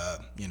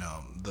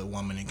the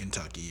woman in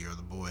Kentucky or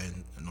the boy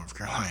in North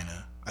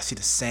Carolina. I see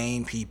the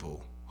same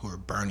people who are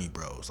Bernie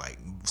bros, like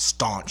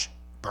staunch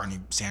Bernie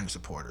Sanders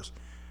supporters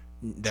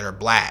that are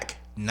black,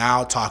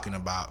 now talking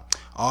about,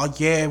 oh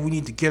yeah, we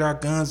need to get our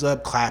guns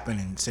up, clapping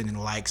and sending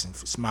likes and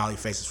smiley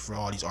faces for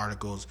all these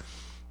articles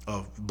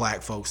of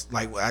black folks.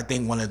 Like, I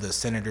think one of the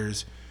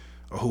senators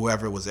or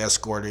whoever was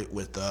escorted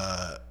with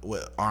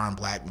armed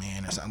black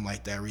men or something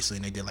like that recently,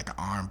 and they did like an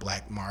armed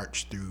black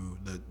march through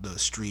the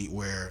street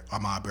where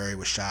Ahmaud Arbery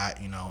was shot,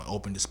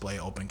 open display,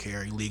 open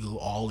carry, legal,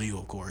 all legal,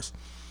 of course.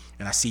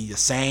 And I see the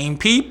same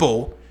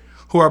people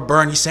who are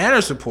Bernie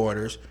Sanders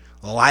supporters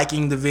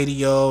liking the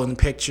video and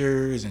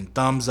pictures and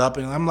thumbs up,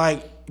 and I'm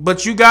like,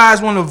 but you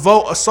guys want to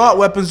vote assault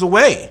weapons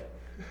away,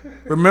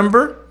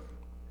 remember?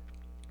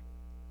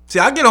 See,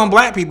 I get on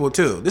black people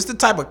too. This is the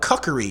type of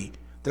cuckery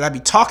that I be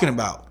talking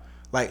about.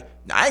 Like,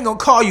 I ain't gonna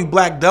call you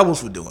black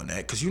devils for doing that,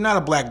 because you're not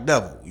a black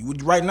devil.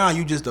 Right now,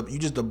 you just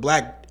a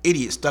black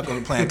idiot stuck on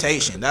the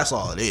plantation. That's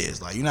all it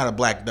is. Like, you're not a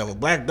black devil.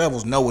 Black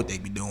devils know what they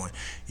be doing.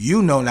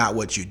 You know not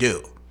what you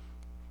do.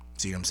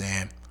 See what I'm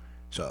saying?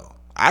 So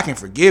I can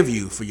forgive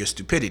you for your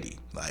stupidity.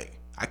 Like,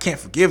 I can't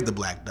forgive the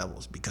black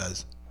devils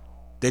because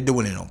they're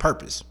doing it on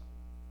purpose.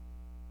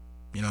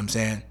 You know what I'm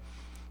saying?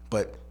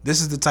 But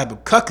this is the type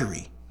of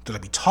cuckery that I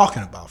be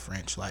talking about,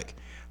 French. Like,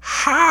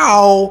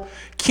 how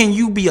can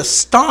you be a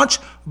staunch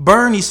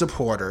Bernie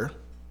supporter,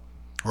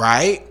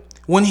 right,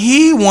 when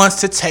he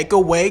wants to take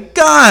away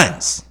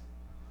guns?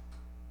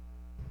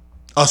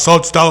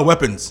 Assault style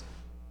weapons.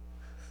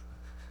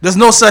 There's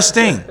no such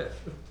thing.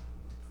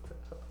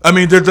 I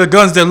mean, they're the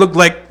guns that look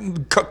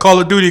like Call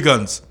of Duty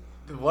guns.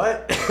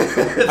 What?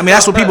 I mean,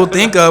 that's what people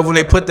think of when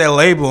they put that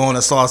label on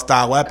assault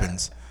style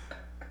weapons.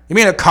 You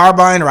mean a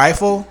carbine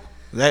rifle?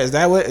 Is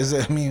that what?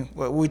 I mean,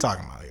 what are we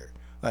talking about here?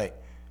 Like,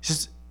 it's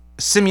just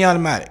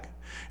semi-automatic.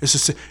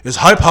 It's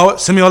high-powered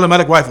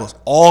semi-automatic rifles.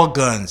 All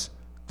guns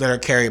that are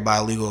carried by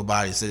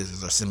legal-bodied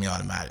citizens are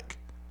semi-automatic.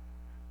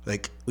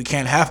 Like, we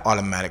can't have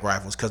automatic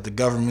rifles because the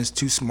government's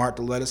too smart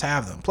to let us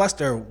have them. Plus,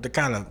 they're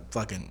kind of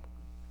fucking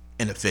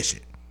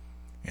inefficient,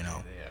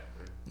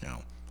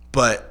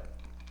 But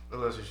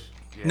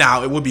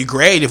now it would be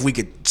great if we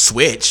could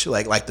switch,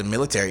 like the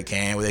military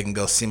can, where they can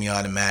go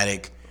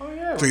semi-automatic.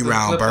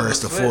 3-round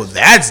burst to full.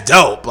 That's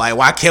dope. Like,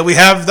 why can't we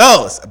have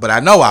those? But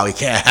I know why we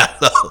can't have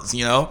those,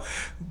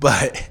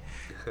 But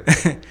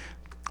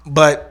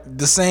but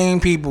the same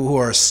people who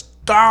are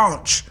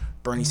staunch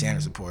Bernie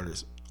Sanders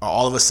supporters are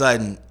all of a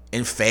sudden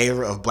in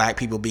favor of black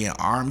people being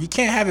armed. You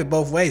can't have it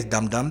both ways,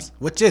 dum-dums.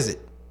 Which is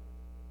it?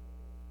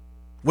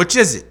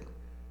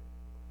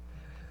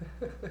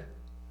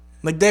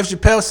 Like Dave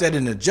Chappelle said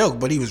in a joke,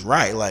 but he was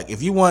right. Like,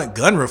 if you want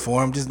gun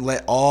reform, just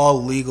let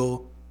all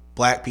legal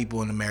black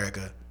people in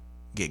America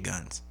get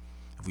guns.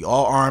 If we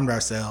all armed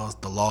ourselves,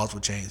 the laws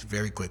would change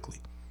very quickly.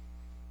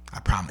 I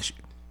promise you.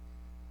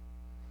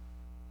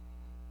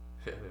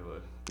 Yeah, they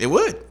would. It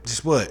would.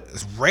 Just would.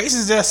 As racist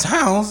as that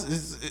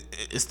sounds,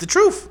 it's the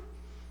truth.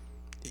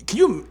 Can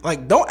you,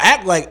 don't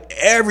act like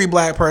every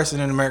black person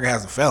in America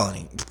has a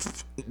felony.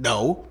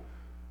 No.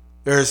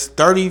 There's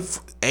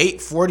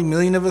 40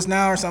 million of us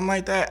now or something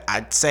like that.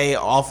 I'd say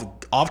off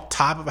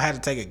top, if I had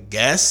to take a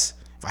guess,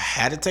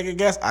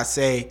 I'd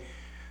say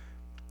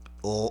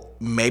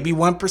maybe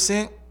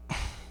 1%,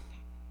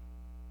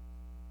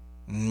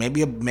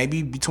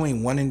 maybe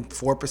between 1 and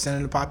 4%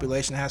 of the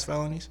population has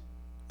felonies.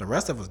 The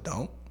rest of us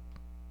don't.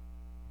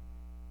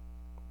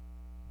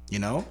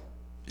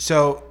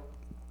 So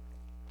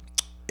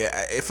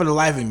for the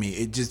life of me,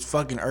 it just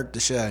fucking irked the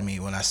shit out of me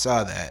when I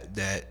saw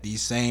that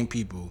these same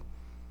people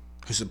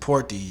who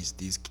support these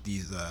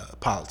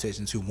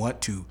politicians who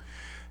want to,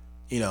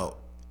 I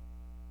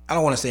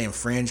don't want to say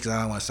infringe because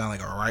I don't want to sound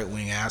like a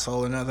right-wing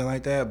asshole or nothing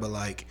like that, but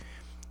like,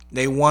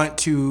 they want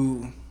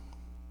to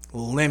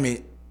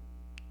limit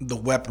the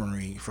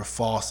weaponry for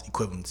false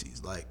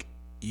equivalencies. Like,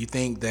 you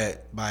think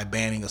that by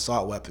banning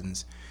assault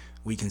weapons,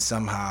 we can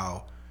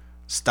somehow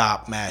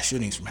stop mass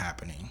shootings from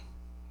happening.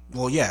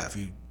 Well, yeah, if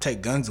you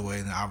take guns away,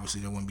 then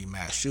obviously there wouldn't be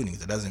mass shootings.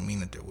 That doesn't mean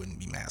that there wouldn't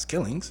be mass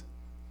killings.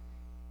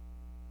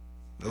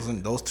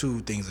 Those two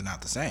things are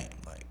not the same.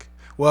 Like,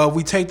 well, if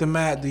we take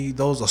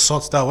those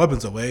assault style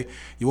weapons away,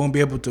 you won't be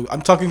able to.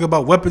 I'm talking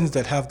about weapons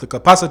that have the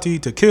capacity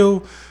to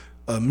kill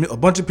a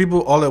bunch of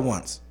people all at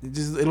once.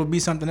 It'll be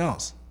something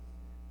else.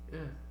 Yeah,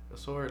 a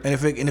sword. And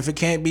if it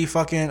can't be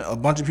fucking a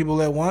bunch of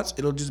people at once,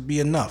 it'll just be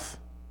enough.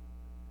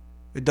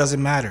 It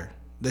doesn't matter.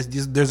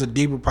 There's a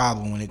deeper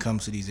problem when it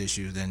comes to these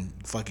issues than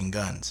fucking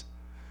guns.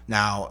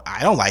 Now,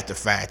 I don't like the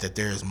fact that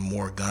there's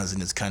more guns in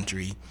this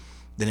country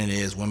than it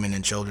is women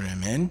and children and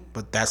men,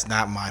 but that's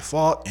not my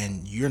fault,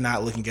 and you're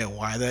not looking at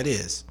why that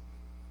is.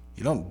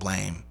 You don't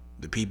blame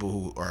the people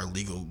who are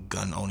legal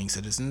gun-owning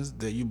citizens,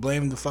 that you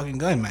blame the fucking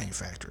gun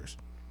manufacturers.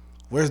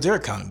 Where's their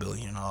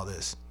accountability in all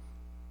this?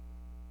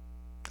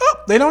 Oh,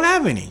 they don't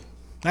have any.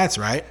 That's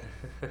right.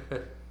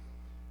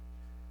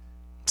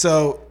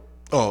 So,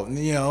 dude,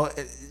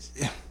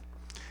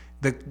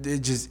 let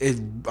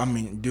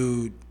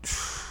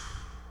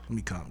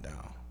me calm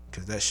down.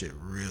 because that shit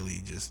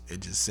really just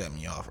set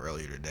me off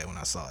earlier today when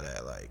I saw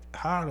that. Like,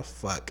 how the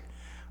fuck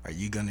are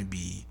you gonna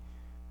be?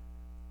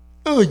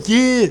 Oh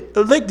yeah,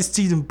 I like to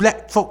see them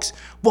black folks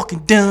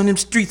walking down them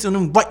streets on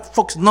them white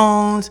folks'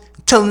 lawns,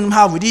 telling them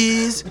how it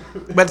is.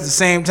 But at the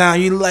same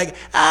time, you like,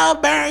 oh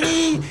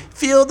Bernie,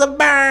 feel the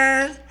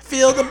burn,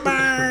 feel the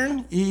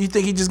burn. You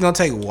think he's just gonna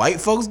take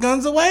white folks'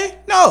 guns away?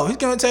 No, he's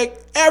gonna take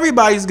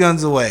everybody's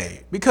guns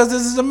away because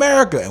this is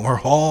America and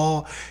we're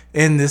all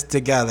in this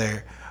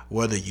together,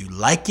 whether you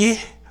like it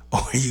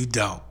or you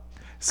don't.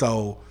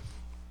 So,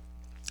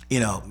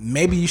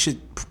 maybe you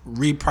should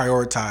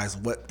reprioritize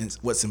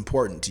what's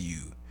important to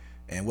you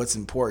and what's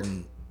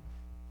important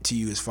to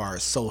you as far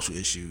as social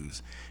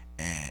issues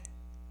and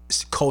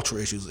cultural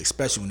issues,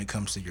 especially when it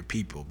comes to your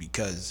people,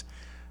 because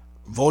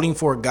voting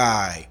for a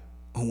guy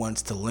who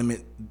wants to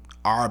limit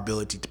our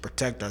ability to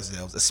protect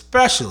ourselves,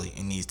 especially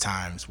in these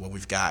times where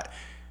we've got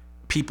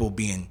people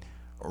being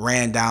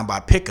ran down by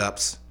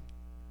pickups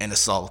and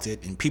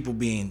assaulted and people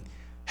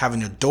having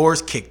their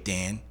doors kicked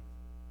in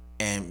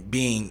and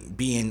being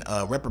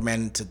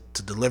reprimanded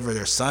to deliver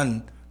their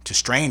son to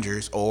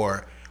strangers,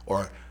 or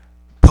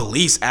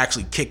police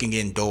actually kicking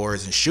in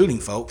doors and shooting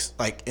folks.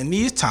 Like, in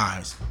these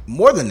times,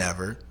 more than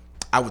ever,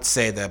 I would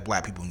say that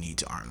black people need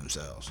to arm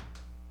themselves.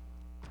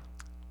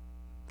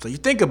 So you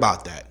think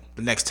about that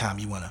the next time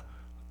you want to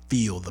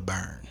feel the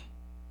burn.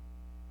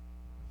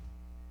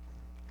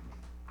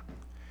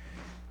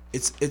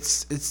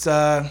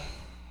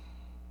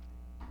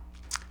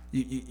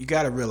 You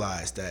got to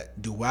realize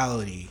that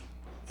duality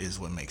is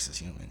what makes us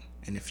human.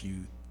 And if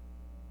you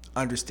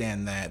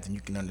understand that, then you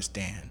can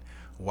understand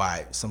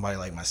why somebody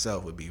like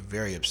myself would be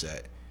very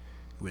upset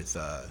with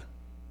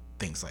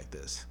things like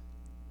this.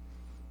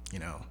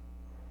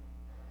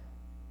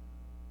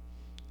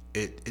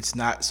 It's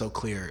not so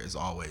clear as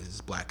always. It's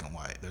black and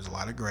white. There's a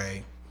lot of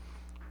gray,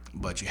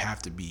 but you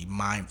have to be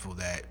mindful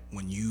that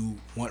when you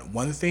want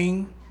one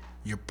thing,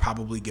 you're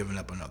probably giving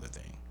up another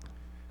thing.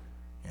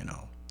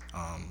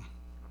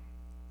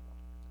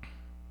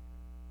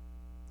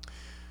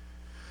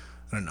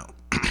 I don't know.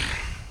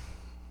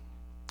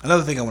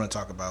 Another thing I want to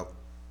talk about,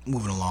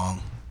 moving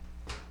along,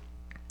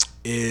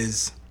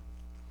 is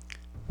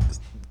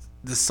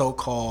the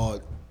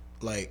so-called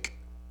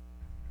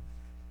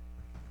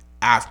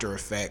after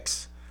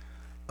effects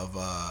of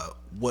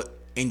what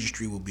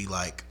industry will be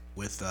like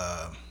with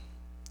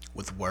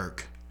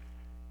work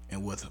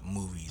and with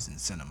movies and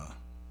cinema.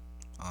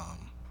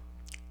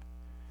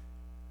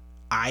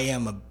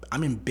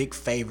 I'm in big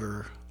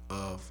favor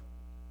of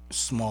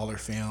smaller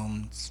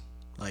films,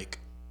 like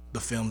the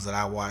films that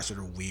I watch that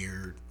are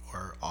weird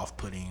or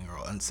off-putting or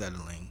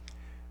unsettling,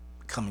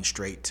 coming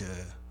straight to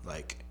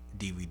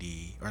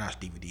DVD, or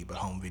not DVD, but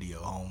home video,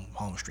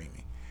 home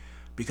streaming,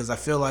 because I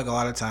feel like a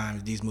lot of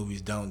times these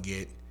movies don't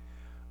get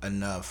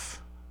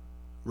enough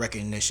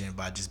recognition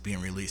by just being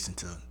released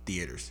into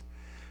theaters.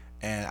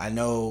 And I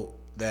know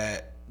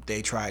that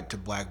they tried to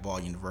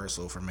blackball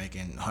Universal for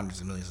making hundreds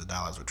of millions of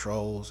dollars with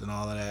Trolls and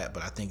all of that,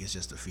 but I think it's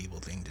just a feeble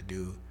thing to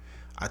do.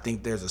 I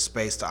think there's a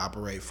space to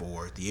operate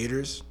for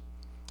theaters.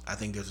 I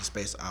think there's a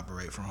space to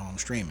operate for home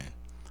streaming.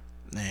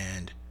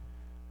 And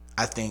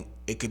I think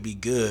it could be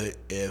good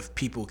if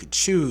people could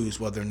choose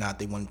whether or not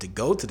they wanted to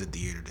go to the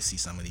theater to see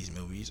some of these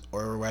movies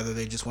or whether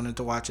they just wanted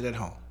to watch it at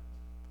home.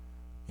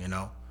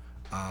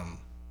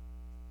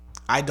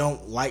 I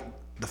don't like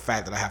the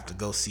fact that I have to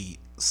go see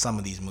some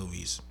of these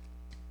movies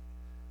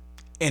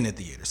in the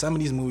theater. Some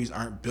of these movies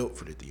aren't built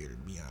for the theater,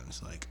 to be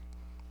honest.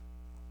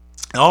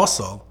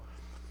 Also,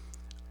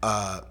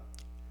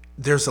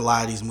 there's a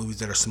lot of these movies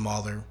that are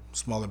smaller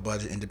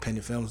budget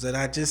independent films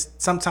that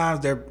sometimes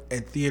they're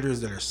at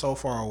theaters that are so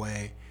far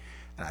away,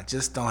 and I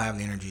just don't have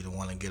the energy to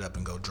want to get up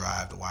and go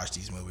drive to watch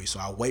these movies. So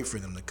I wait for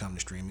them to come to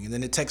streaming, and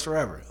then it takes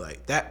forever.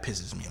 That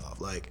pisses me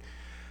off.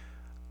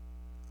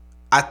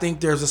 I think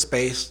there's a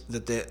space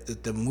that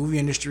the movie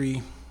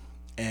industry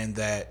and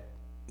that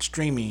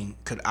streaming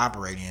could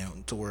operate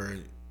in to where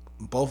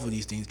both of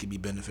these things could be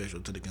beneficial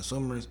to the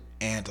consumers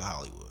and to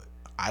Hollywood.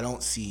 I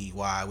don't see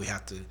why we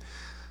have to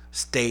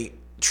stay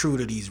true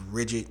to these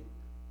rigid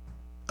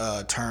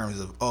terms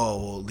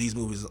of, these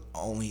movies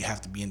only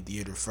have to be in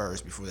theater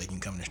first before they can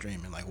come to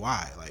streaming.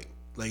 Why?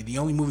 The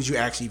only movies you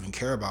actually even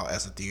care about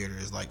as a theater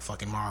is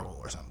fucking Marvel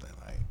or something.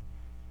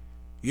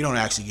 You don't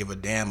actually give a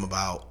damn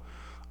about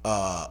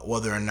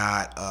whether or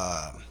not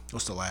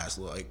what's the last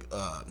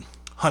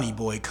Honey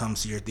Boy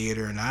comes to your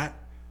theater or not.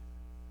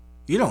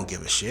 You don't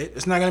give a shit.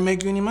 It's not gonna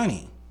make you any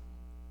money.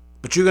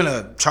 But you're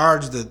gonna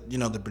charge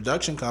the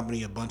production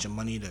company a bunch of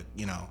money to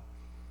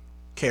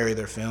carry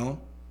their film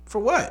for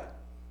what?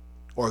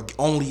 Or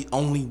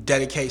only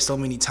dedicate so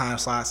many time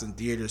slots in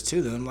theaters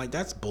to them.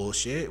 That's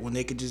bullshit when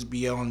they could just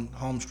be on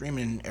home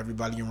streaming and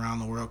everybody around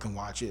the world can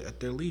watch it at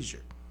their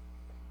leisure.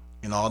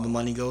 And all the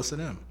money goes to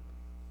them.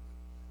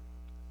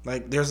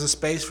 There's a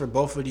space for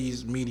both of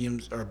these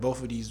mediums or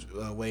both of these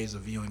ways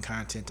of viewing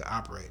content to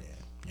operate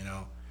in,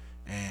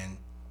 and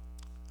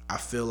I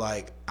feel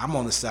like I'm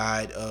on the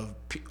side of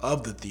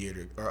the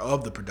theater or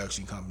of the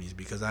production companies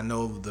because I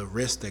know the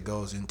risk that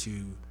goes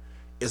into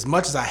as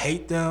much as I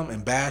hate them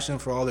and bash them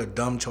for all their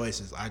dumb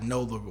choices, I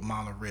know the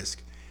amount of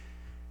risk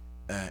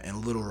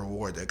and little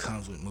reward that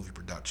comes with movie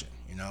production.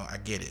 You know, I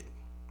get it.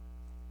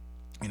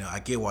 You know, I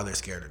get why they're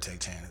scared to take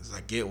chances.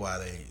 I get why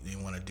they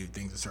want to do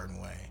things a certain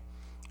way.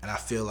 And I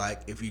feel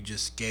like if you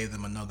just gave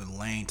them another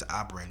lane to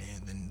operate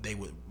in, then they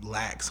would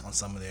lax on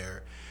some of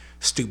their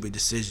stupid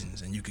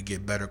decisions, and you could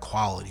get better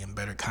quality and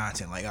better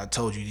content. Like I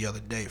told you the other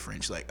day,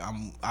 French, like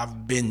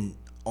I've been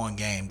on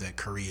game that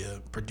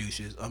Korea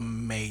produces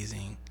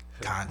amazing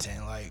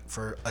content, like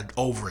for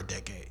over a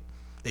decade.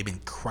 They've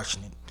been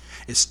crushing it.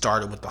 It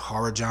started with the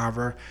horror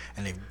genre,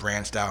 and they've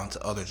branched out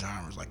into other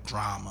genres like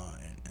drama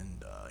and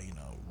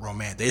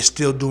romance. They're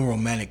still doing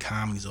romantic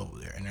comedies over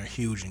there, and they're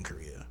huge in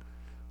Korea.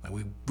 Like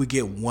we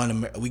get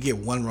one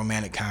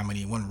romantic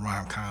comedy, one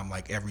rom-com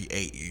like every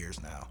 8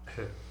 years now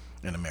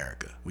in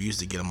America. We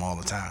used to get them all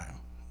the time,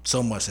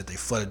 so much that they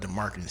flooded the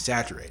market and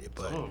saturated.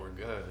 But some of them were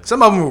good.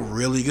 Some of them were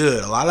really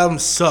good. A lot of them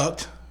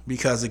sucked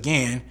because,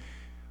 again,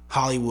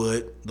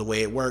 Hollywood, the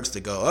way it works,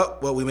 to go, oh,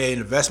 well, we made an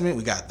investment,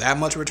 we got that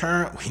much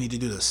return, we need to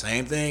do the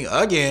same thing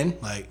again.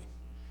 Like,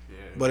 yeah.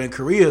 But in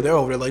Korea, they're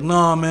over there like,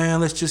 no, man,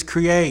 let's just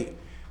create.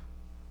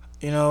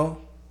 You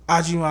know,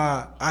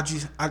 Ajisan,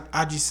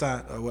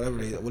 or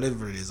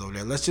whatever it is over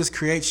there. Let's just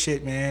create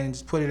shit, man, and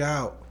just put it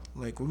out.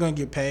 Like, we're gonna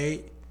get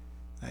paid.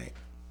 Like,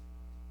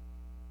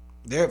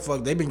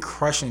 they've been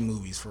crushing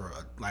movies for.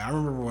 Like, I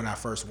remember when I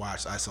first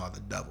watched, I Saw the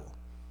Devil.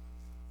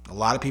 A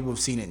lot of people have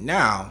seen it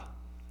now,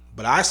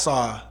 but I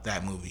saw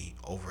that movie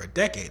over a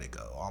decade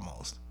ago,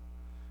 almost,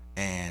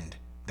 and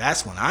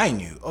that's when I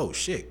knew, oh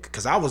shit,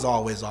 because I was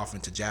always off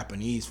into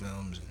Japanese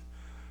films and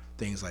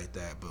things like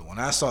that. But when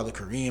I saw the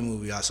Korean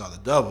movie, I Saw the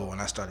Devil, and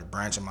I started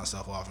branching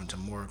myself off into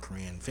more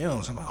Korean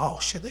films, I'm like, oh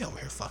shit, they over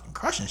here fucking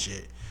crushing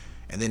shit.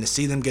 And then to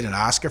see them get an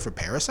Oscar for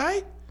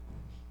Parasite,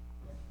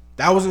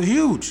 that was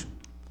huge.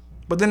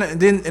 But then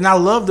and I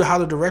loved how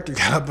the director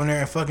got up in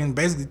there and fucking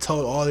basically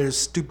told all their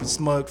stupid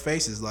smug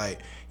faces, like,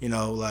 you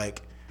know,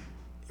 like,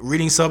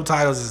 reading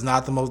subtitles is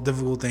not the most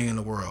difficult thing in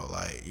the world.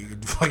 Like, you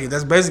could fucking,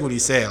 that's basically what he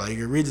said. Like, you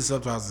can read the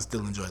subtitles and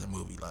still enjoy the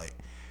movie. Like,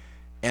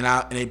 and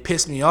it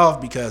pissed me off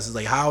because it's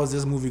like, how is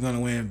this movie going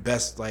to win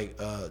best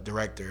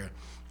director,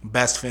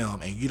 best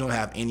film, and you don't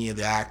have any of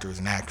the actors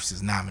and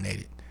actresses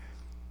nominated?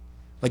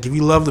 Like, if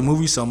you love the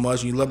movie so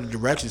much, you love the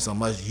direction so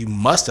much, you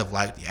must have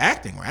liked the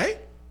acting, right?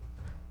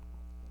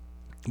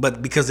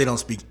 But because they don't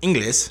speak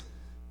English,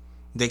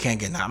 they can't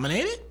get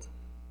nominated?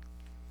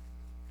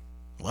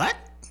 What?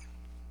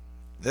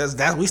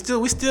 We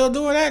still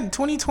doing that in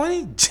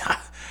 2020?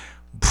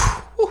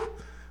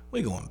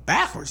 We going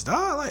backwards,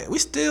 dog. Like, we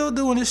still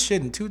doing this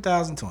shit in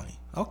 2020.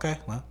 Okay,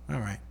 well, all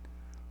right.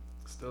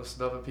 Still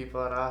snubbing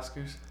people at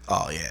Oscars?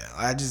 Oh yeah,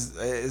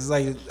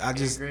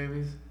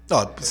 Grammys?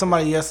 Oh,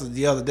 somebody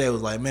the other day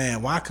was like,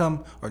 man, why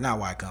come, or not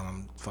why come,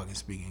 I'm fucking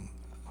speaking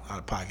out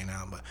of pocket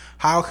now, but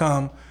how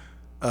come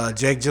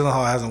Jake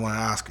Gyllenhaal hasn't won an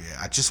Oscar yet?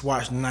 I just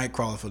watched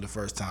Nightcrawler for the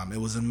first time.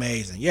 It was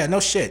amazing. Yeah, no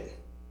shit.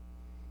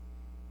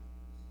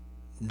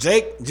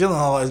 Jake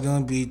Gyllenhaal is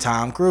going to be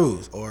Tom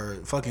Cruise or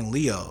fucking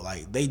Leo.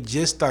 Like, they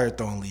just started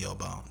throwing Leo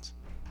bones.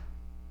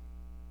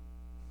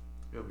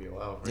 It'll be a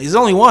while. He's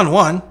only won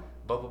one.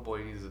 Bubble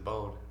Boy needs a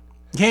bone.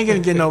 He ain't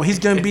gonna get no. He's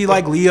gonna be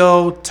like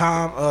Leo,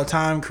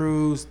 Tom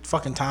Cruise,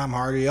 fucking Tom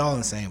Hardy, all in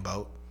the same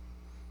boat.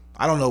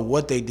 I don't know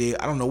what they did.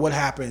 I don't know what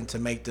happened to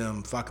make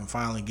them fucking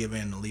finally give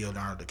in to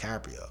Leonardo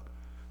DiCaprio,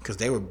 because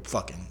they were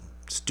fucking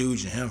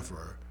stooging him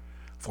for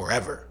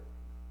forever.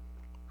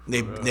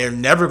 They're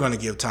never going to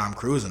give Tom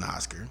Cruise an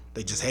Oscar.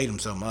 They just hate him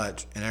so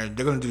much, and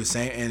they're going to do the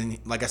same. And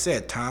like I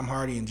said, Tom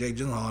Hardy and Jake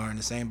Gyllenhaal are in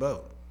the same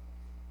boat.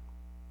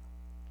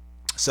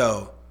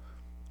 So,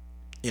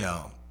 you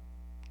know,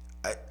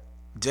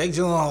 Jake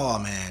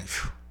Gyllenhaal, man,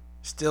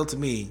 still to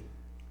me,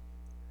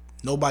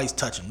 nobody's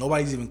touching.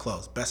 Nobody's even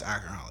close. Best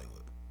actor in Hollywood.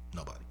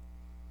 Nobody.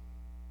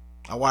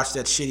 I watched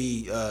that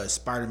shitty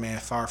Spider-Man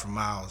Far From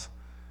Miles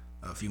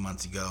a few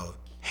months ago.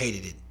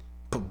 Hated it.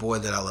 But boy,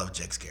 did I love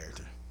Jake's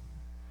character.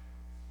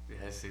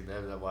 Yeah, I seen that.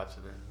 I'm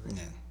watching it.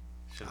 Yeah.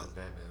 Should have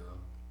been Batman, though.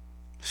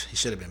 He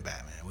should have been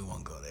Batman. We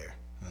won't go there.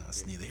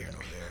 It's neither here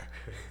nor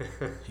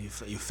there. You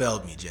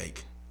failed me,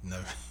 Jake.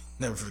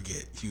 Never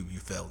forget. You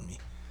failed me.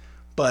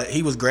 But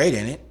he was great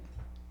in it.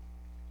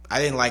 I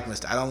didn't like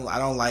Mr. I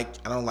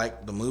don't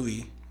like the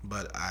movie,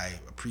 but I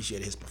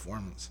appreciate his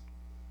performance.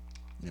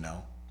 You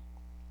know.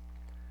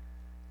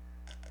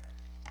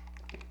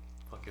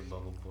 Fucking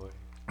Bubble Boy.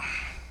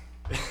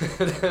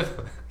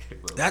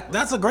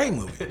 That's a great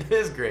movie. It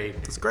is great.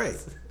 It's great.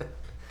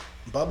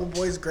 Bubble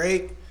Boy's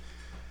great.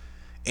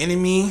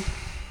 Enemy,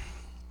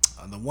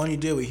 the one he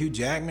did with Hugh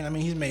Jackman. I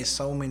mean, he's made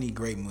so many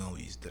great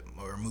movies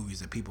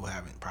that people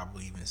haven't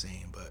probably even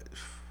seen. But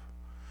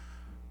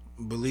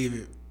believe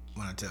it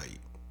when I tell you,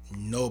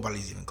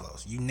 nobody's even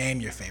close. You name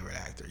your favorite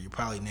actor. You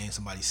probably name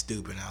somebody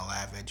stupid, and I'll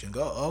laugh at you and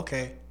go, oh,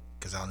 okay,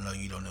 because I'll know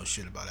you don't know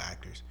shit about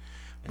actors.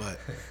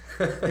 But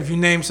if you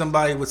name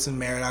somebody with some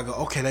merit, I'll go,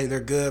 okay, they're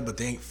good, but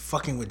they ain't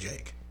fucking with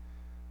Jake.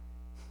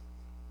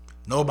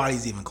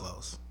 Nobody's even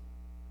close.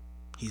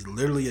 He's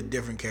literally a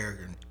different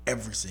character in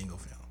every single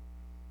film.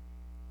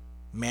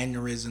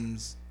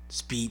 mannerisms,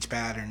 speech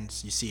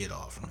patterns. You see it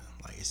all from him.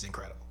 Like, it's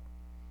incredible.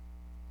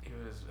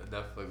 Even his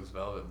Netflix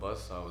Velvet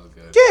Buzzsaw was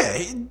good. Yeah,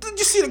 did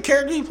you see the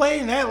character he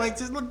played in that? Like,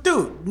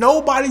 dude,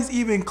 nobody's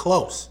even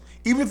close.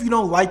 Even if you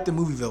don't like the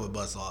movie Velvet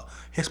Buzzsaw,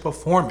 his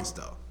performance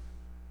though.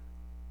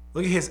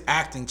 Look at his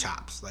acting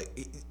chops.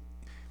 Like,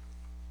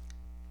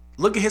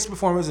 look at his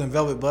performance in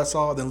Velvet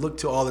Buzzsaw, then look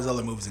to all his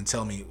other movies and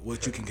tell me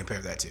what you can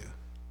compare that to.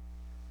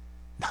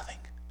 Nothing.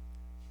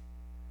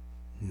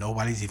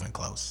 Nobody's even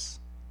close.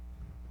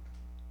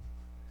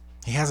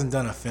 He hasn't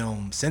done a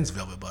film since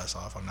Velvet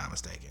Buzzsaw, if I'm not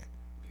mistaken.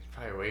 He's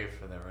probably waiting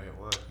for that right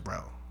one.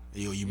 Bro,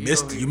 you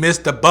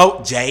missed the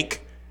boat,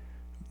 Jake.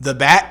 The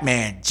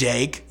Batman,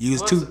 Jake. He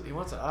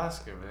wants an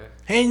Oscar, man.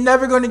 He ain't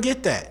never going to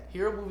get that.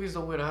 Hero movies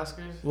don't win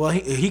Oscars. Well,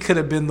 he could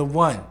have been the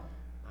one.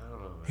 I don't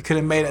know, man. He could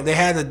have made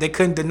it. They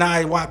couldn't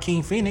deny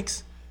Joaquin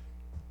Phoenix.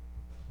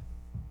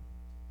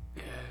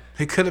 Yeah.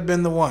 He could have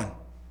been the one.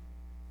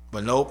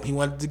 But nope, he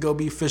wanted to go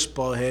be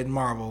fishbowl head in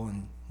Marvel,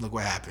 and look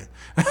what happened.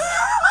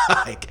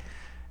 Like,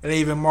 it ain't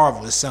even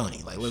Marvel, it's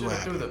Sony. Like, look what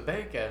happened. Threw the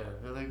bank at him.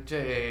 They're like,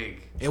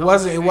 Jake. It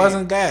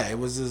wasn't that. It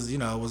was just, it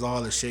was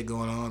all the shit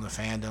going on, the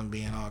fandom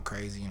being all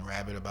crazy and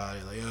rabid about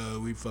it. Like, oh,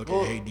 we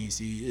fucking hate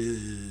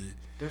DC.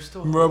 There's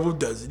still Marvel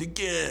does it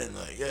again.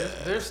 Like, yeah.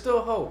 There's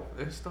still hope.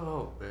 There's still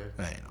hope, man.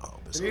 There ain't no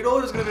hope. You know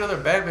there's gonna be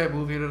another Batman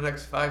movie in the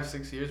next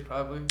 5-6 years,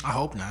 probably. I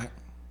hope not.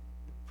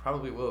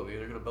 Probably will be.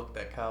 They're gonna milk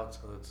that cow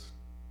until it's.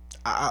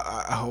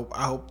 I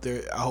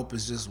hope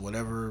it's just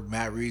whatever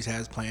Matt Reeves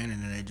has planned,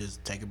 and then they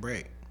just take a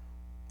break.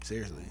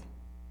 Seriously,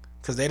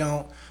 because they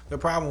don't. The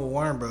problem with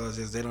Warner Bros.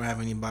 Is they don't have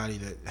anybody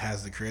that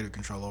has the creative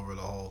control over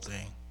the whole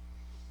thing.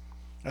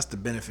 That's the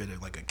benefit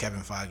of like a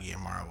Kevin Feige in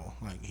Marvel.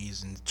 Like,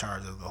 he's in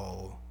charge of the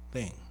whole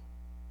thing,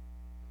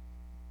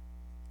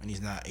 and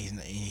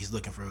he's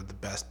looking for the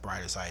best,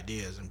 brightest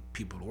ideas and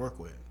people to work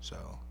with.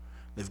 So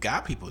they've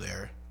got people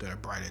there that are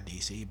bright at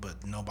DC, but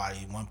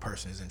one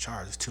person is in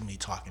charge. There's too many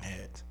talking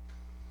heads.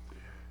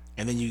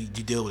 And then you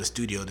deal with a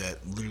studio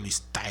that literally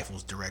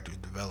stifles director's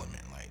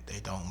development. Like, they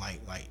don't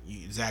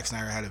Zack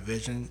Snyder had a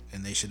vision,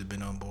 and they should have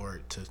been on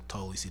board to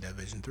totally see that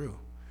vision through.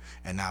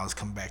 And now it's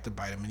come back to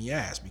bite them in the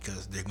ass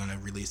because they're going to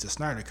release the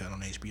Snyder Cut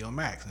on HBO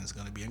Max, and it's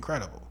going to be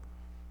incredible.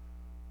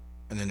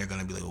 And then they're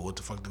going to be like, well, what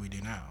the fuck do we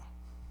do now?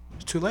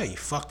 It's too late. You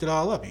fucked it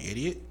all up, you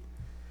idiot.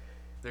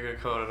 They're going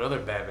to call it another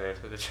Batman.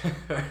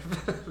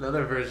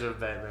 Another version of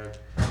Batman.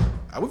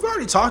 We've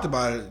already talked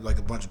about it like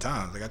a bunch of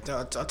times. Like,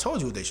 I told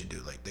you what they should do.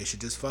 Like, they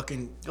should just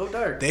fucking go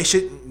dark. They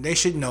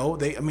should know.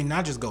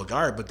 Not just go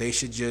dark, but they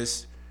should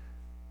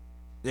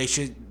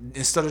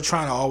instead of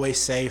trying to always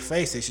save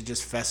face, they should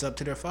just fess up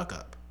to their fuck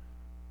up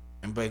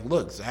and be like,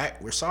 look, Zach,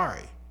 we're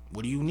sorry.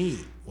 What do you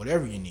need?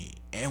 Whatever you need,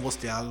 and we'll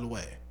stay out of the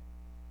way.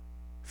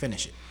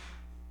 Finish it.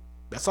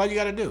 That's all you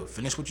got to do.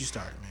 Finish what you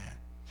started, man.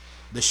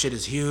 This shit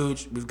is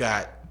huge. We've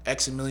got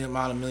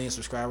amount of million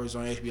subscribers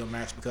on HBO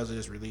Max because of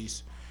this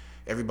release.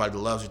 Everybody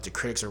loves it. The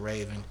critics are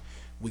raving.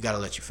 We got to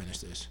let you finish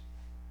this.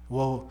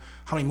 Well,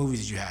 how many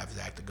movies did you have,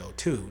 Zach, to go?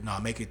 2. No,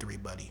 make it 3,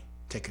 buddy.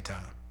 Take your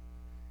time.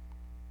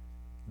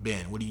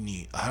 Ben, what do you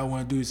need? I don't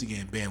want to do this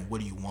again. Ben,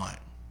 what do you want?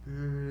 I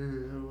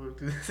don't want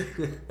to do this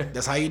again.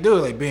 That's how you do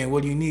it. Like, Ben,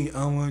 what do you need? I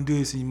don't want to do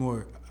this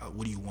anymore.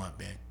 What do you want,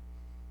 Ben?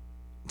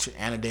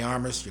 Anna de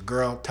Armas, your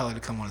girl, tell her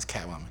to come on as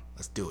Catwoman.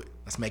 Let's do it.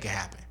 Let's make it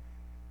happen.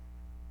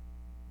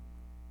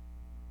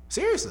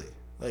 Seriously.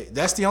 Like,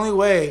 that's the only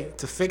way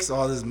to fix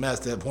all this mess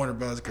that Warner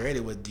Bros.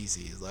 Created with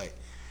DC. Is like,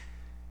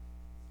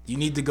 you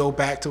need to go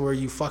back to where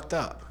you fucked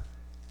up.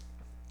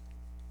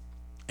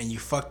 And you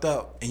fucked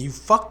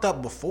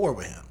up before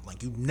with him.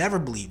 Like, you never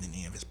believed in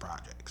any of his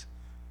projects.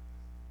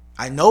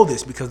 I know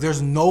this because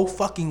there's no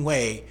fucking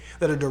way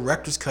that a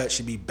director's cut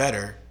should be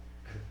better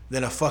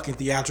than a fucking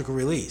theatrical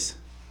release.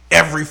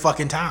 Every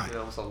fucking time. Yeah,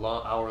 almost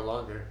hour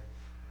longer.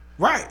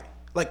 Right.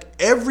 Like,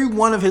 every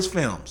one of his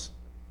films,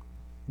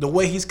 the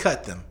way he's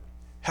cut them,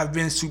 have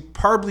been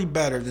superbly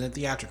better than a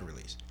theatrical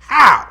release.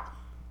 How?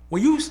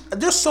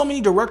 There's so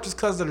many director's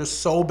cuts that are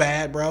so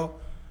bad, bro.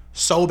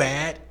 So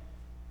bad.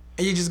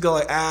 And you just go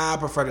like, I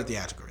prefer the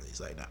theatrical release.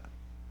 Like,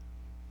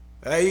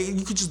 nah.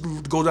 You could just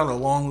go down a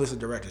long list of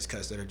director's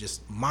cuts that are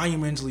just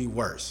monumentally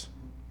worse.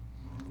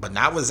 But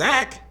not with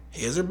Zach.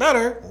 His are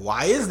better.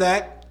 Why is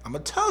that? I'm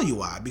going to tell you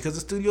why. Because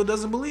the studio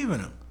doesn't believe in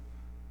him.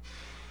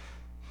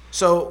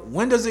 So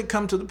when does it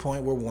come to the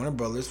point where Warner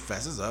Brothers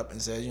fesses up and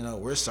says,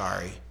 we're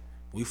sorry.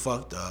 We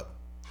fucked up.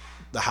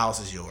 The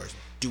house is yours.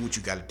 Do what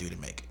you got to do to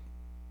make it.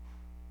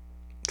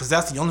 Because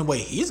that's the only way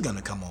he's going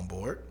to come on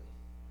board.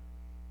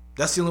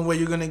 That's the only way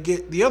you're going to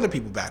get the other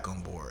people back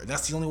on board. And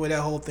that's the only way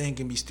that whole thing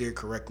can be steered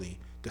correctly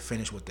to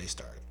finish what they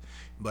started.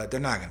 But they're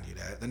not going to do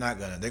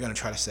that. They're going to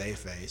try to save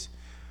face.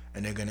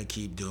 And they're going to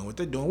keep doing what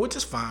they're doing, which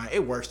is fine.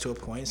 It works to a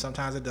point.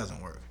 Sometimes it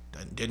doesn't work.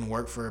 It didn't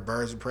work for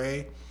Birds of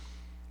Prey.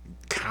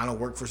 Kind of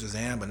worked for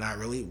Shazam, but not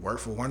really.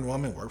 Worked for Wonder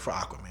Woman, worked for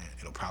Aquaman.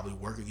 It'll probably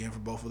work again for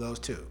both of those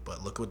too.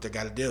 But look what they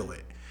got to deal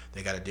with.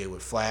 They got to deal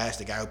with Flash,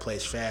 the guy who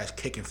plays Flash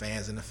kicking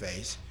fans in the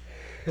face.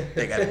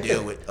 They got to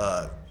deal with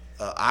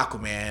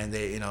Aquaman.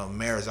 They,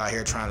 Mara's out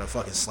here trying to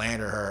fucking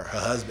slander her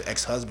husband,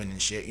 ex-husband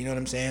and shit. You know what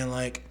I'm saying?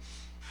 Like,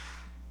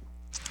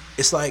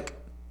 it's like,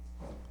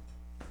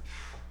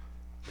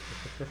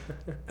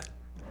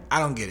 I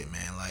don't get it,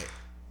 man. Like,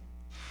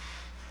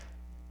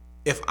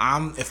 if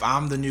I'm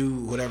the new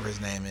whatever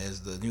his name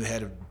is, the new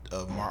head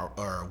of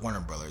Warner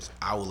Brothers,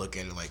 I will look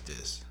at it like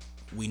this: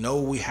 we know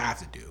what we have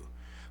to do,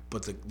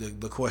 but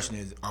the question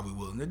is, are we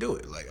willing to do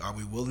it? Like, are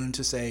we willing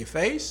to save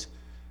face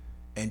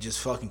and just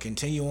fucking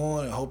continue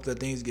on and hope that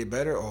things get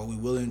better, or are we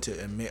willing to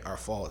admit our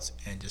faults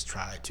and just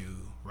try to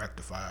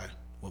rectify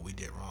what we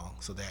did wrong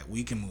so that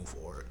we can move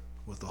forward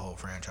with the whole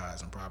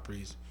franchise and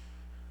properties?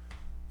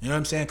 You know what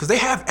I'm saying? Because they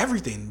have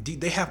everything.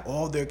 They have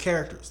all their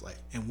characters like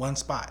in one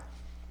spot.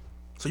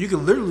 So you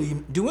can literally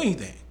do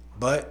anything.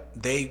 But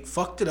they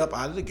fucked it up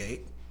out of the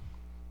gate.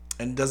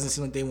 And it doesn't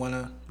seem like they want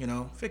to,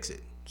 fix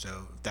it. So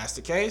if that's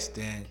the case,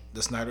 then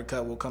the Snyder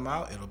Cut will come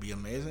out. It'll be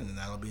amazing. And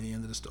that'll be the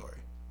end of the story.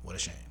 What a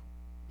shame.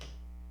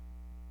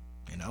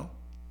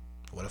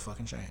 What a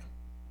fucking shame.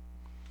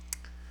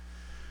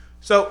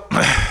 So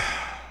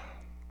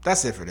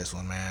that's it for this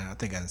one, man. I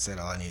think I said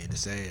all I needed to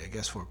say. I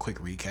guess for a quick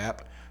recap,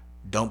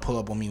 don't pull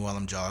up on me while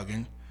I'm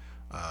jogging.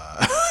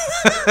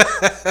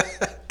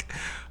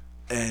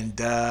 And,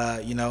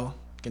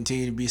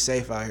 continue to be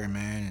safe out here,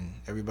 man. And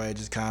everybody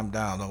just calm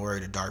down. Don't worry,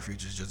 the dark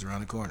future's just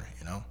around the corner,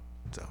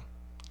 So,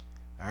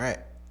 all right.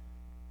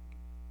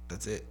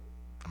 That's it.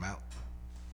 I'm out.